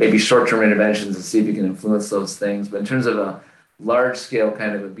maybe short-term interventions to see if you can influence those things. But in terms of a large-scale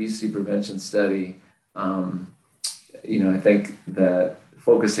kind of obesity prevention study, I think that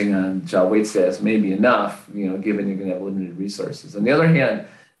focusing on child weight status may be enough, given you're going to have limited resources. On the other hand,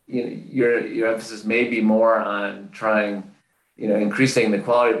 your emphasis may be more on trying, increasing the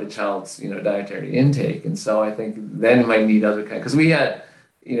quality of the child's, dietary intake. And so I think then you might need other kind, because we had,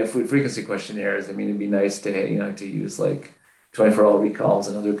 food frequency questionnaires. I mean, it'd be nice to, to use like 24-hour recalls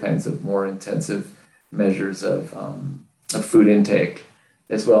and other kinds of more intensive measures of food intake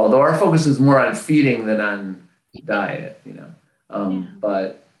as well. Although our focus is more on feeding than on diet,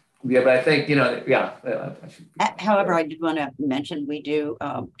 but I think, However, I did want to mention, we do,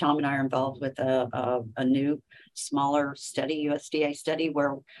 Tom and I are involved with a new smaller study, USDA study,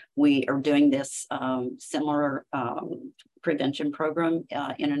 where we are doing this similar prevention program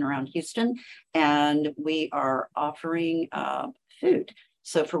in and around Houston. And we are offering food.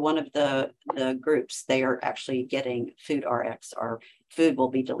 So for one of the groups, they are actually getting food RX, or food will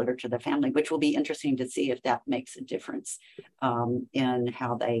be delivered to the family, which will be interesting to see if that makes a difference in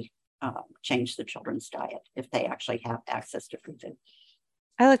how they change the children's diet, if they actually have access to free food.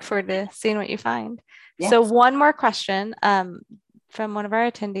 I look forward to seeing what you find. Yes. So one more question from one of our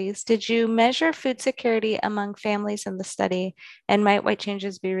attendees. Did you measure food security among families in the study, and might white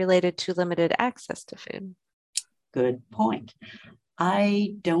changes be related to limited access to food? Good point.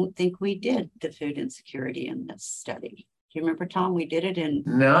 I don't think we did the food insecurity in this study. Do you remember, Tom? We did it in...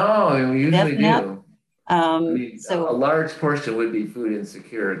 No, we usually do. So a large portion would be food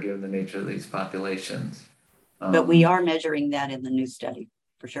insecure given the nature of these populations. But we are measuring that in the new study,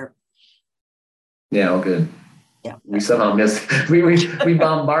 for sure. Yeah, well, good. Yeah. We somehow missed, we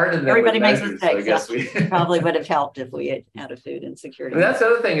bombarded them. Everybody with makes measures, mistakes. So I guess we probably would have helped if we had a food insecurity. And that's the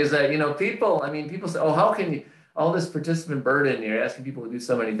other thing is that, people say, oh, how can you, all this participant burden, you're asking people to do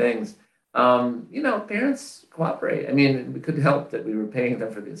so many things. Parents cooperate. I mean, it could help that we were paying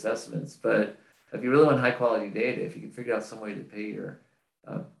them for the assessments, but if you really want high quality data, if you can figure out some way to pay your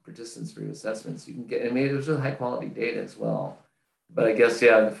participants for your assessments, you can get, and maybe there's really high quality data as well. But I guess,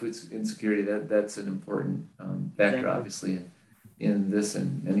 yeah, the food insecurity, that's an important factor, obviously, in this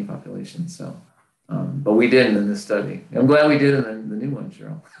and any population. So, but we didn't in this study. I'm glad we did in the new one,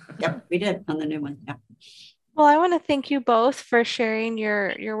 Cheryl. Yep, we did on the new one. Yeah. Well, I want to thank you both for sharing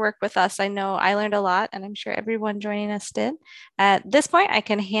your work with us. I know I learned a lot, and I'm sure everyone joining us did. At this point, I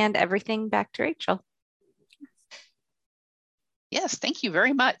can hand everything back to Rachel. Yes, thank you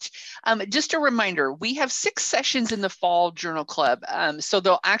very much. Just a reminder, we have 6 sessions in the Fall Journal Club. So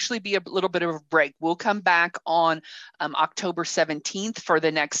there'll actually be a little bit of a break. We'll come back on October 17th for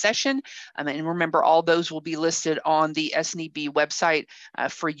the next session. And remember, all those will be listed on the SNEB website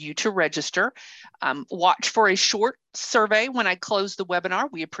for you to register. Watch for a short survey when I close the webinar.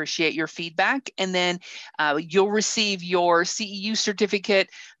 We appreciate your feedback. And then you'll receive your CEU certificate,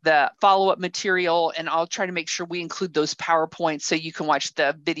 the follow-up material, and I'll try to make sure we include those PowerPoints so you can watch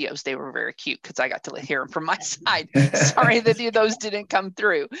the videos. They were very cute because I got to hear them from my side. Sorry that those didn't come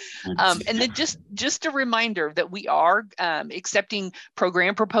through. And then just a reminder that we are accepting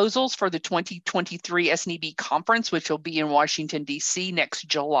program proposals for the 2023 SNEB conference, which will be in Washington, D.C. next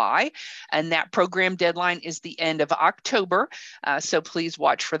July. And that program deadline is the end of October. So please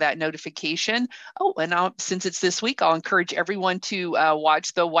watch for that notification. Oh, and since it's this week, I'll encourage everyone to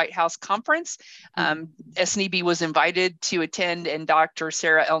watch the White House conference. SNEB was invited to attend, and Dr.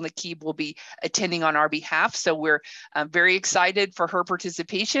 Sarah El-Nakib will be attending on our behalf. So we're very excited for her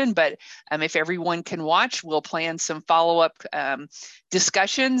participation, but if everyone can watch, we'll plan some follow-up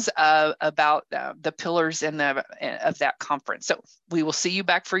discussions about the pillars of that conference. So we will see you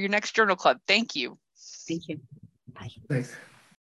back for your next Journal Club. Thank you. Thank you. Bye. Thanks.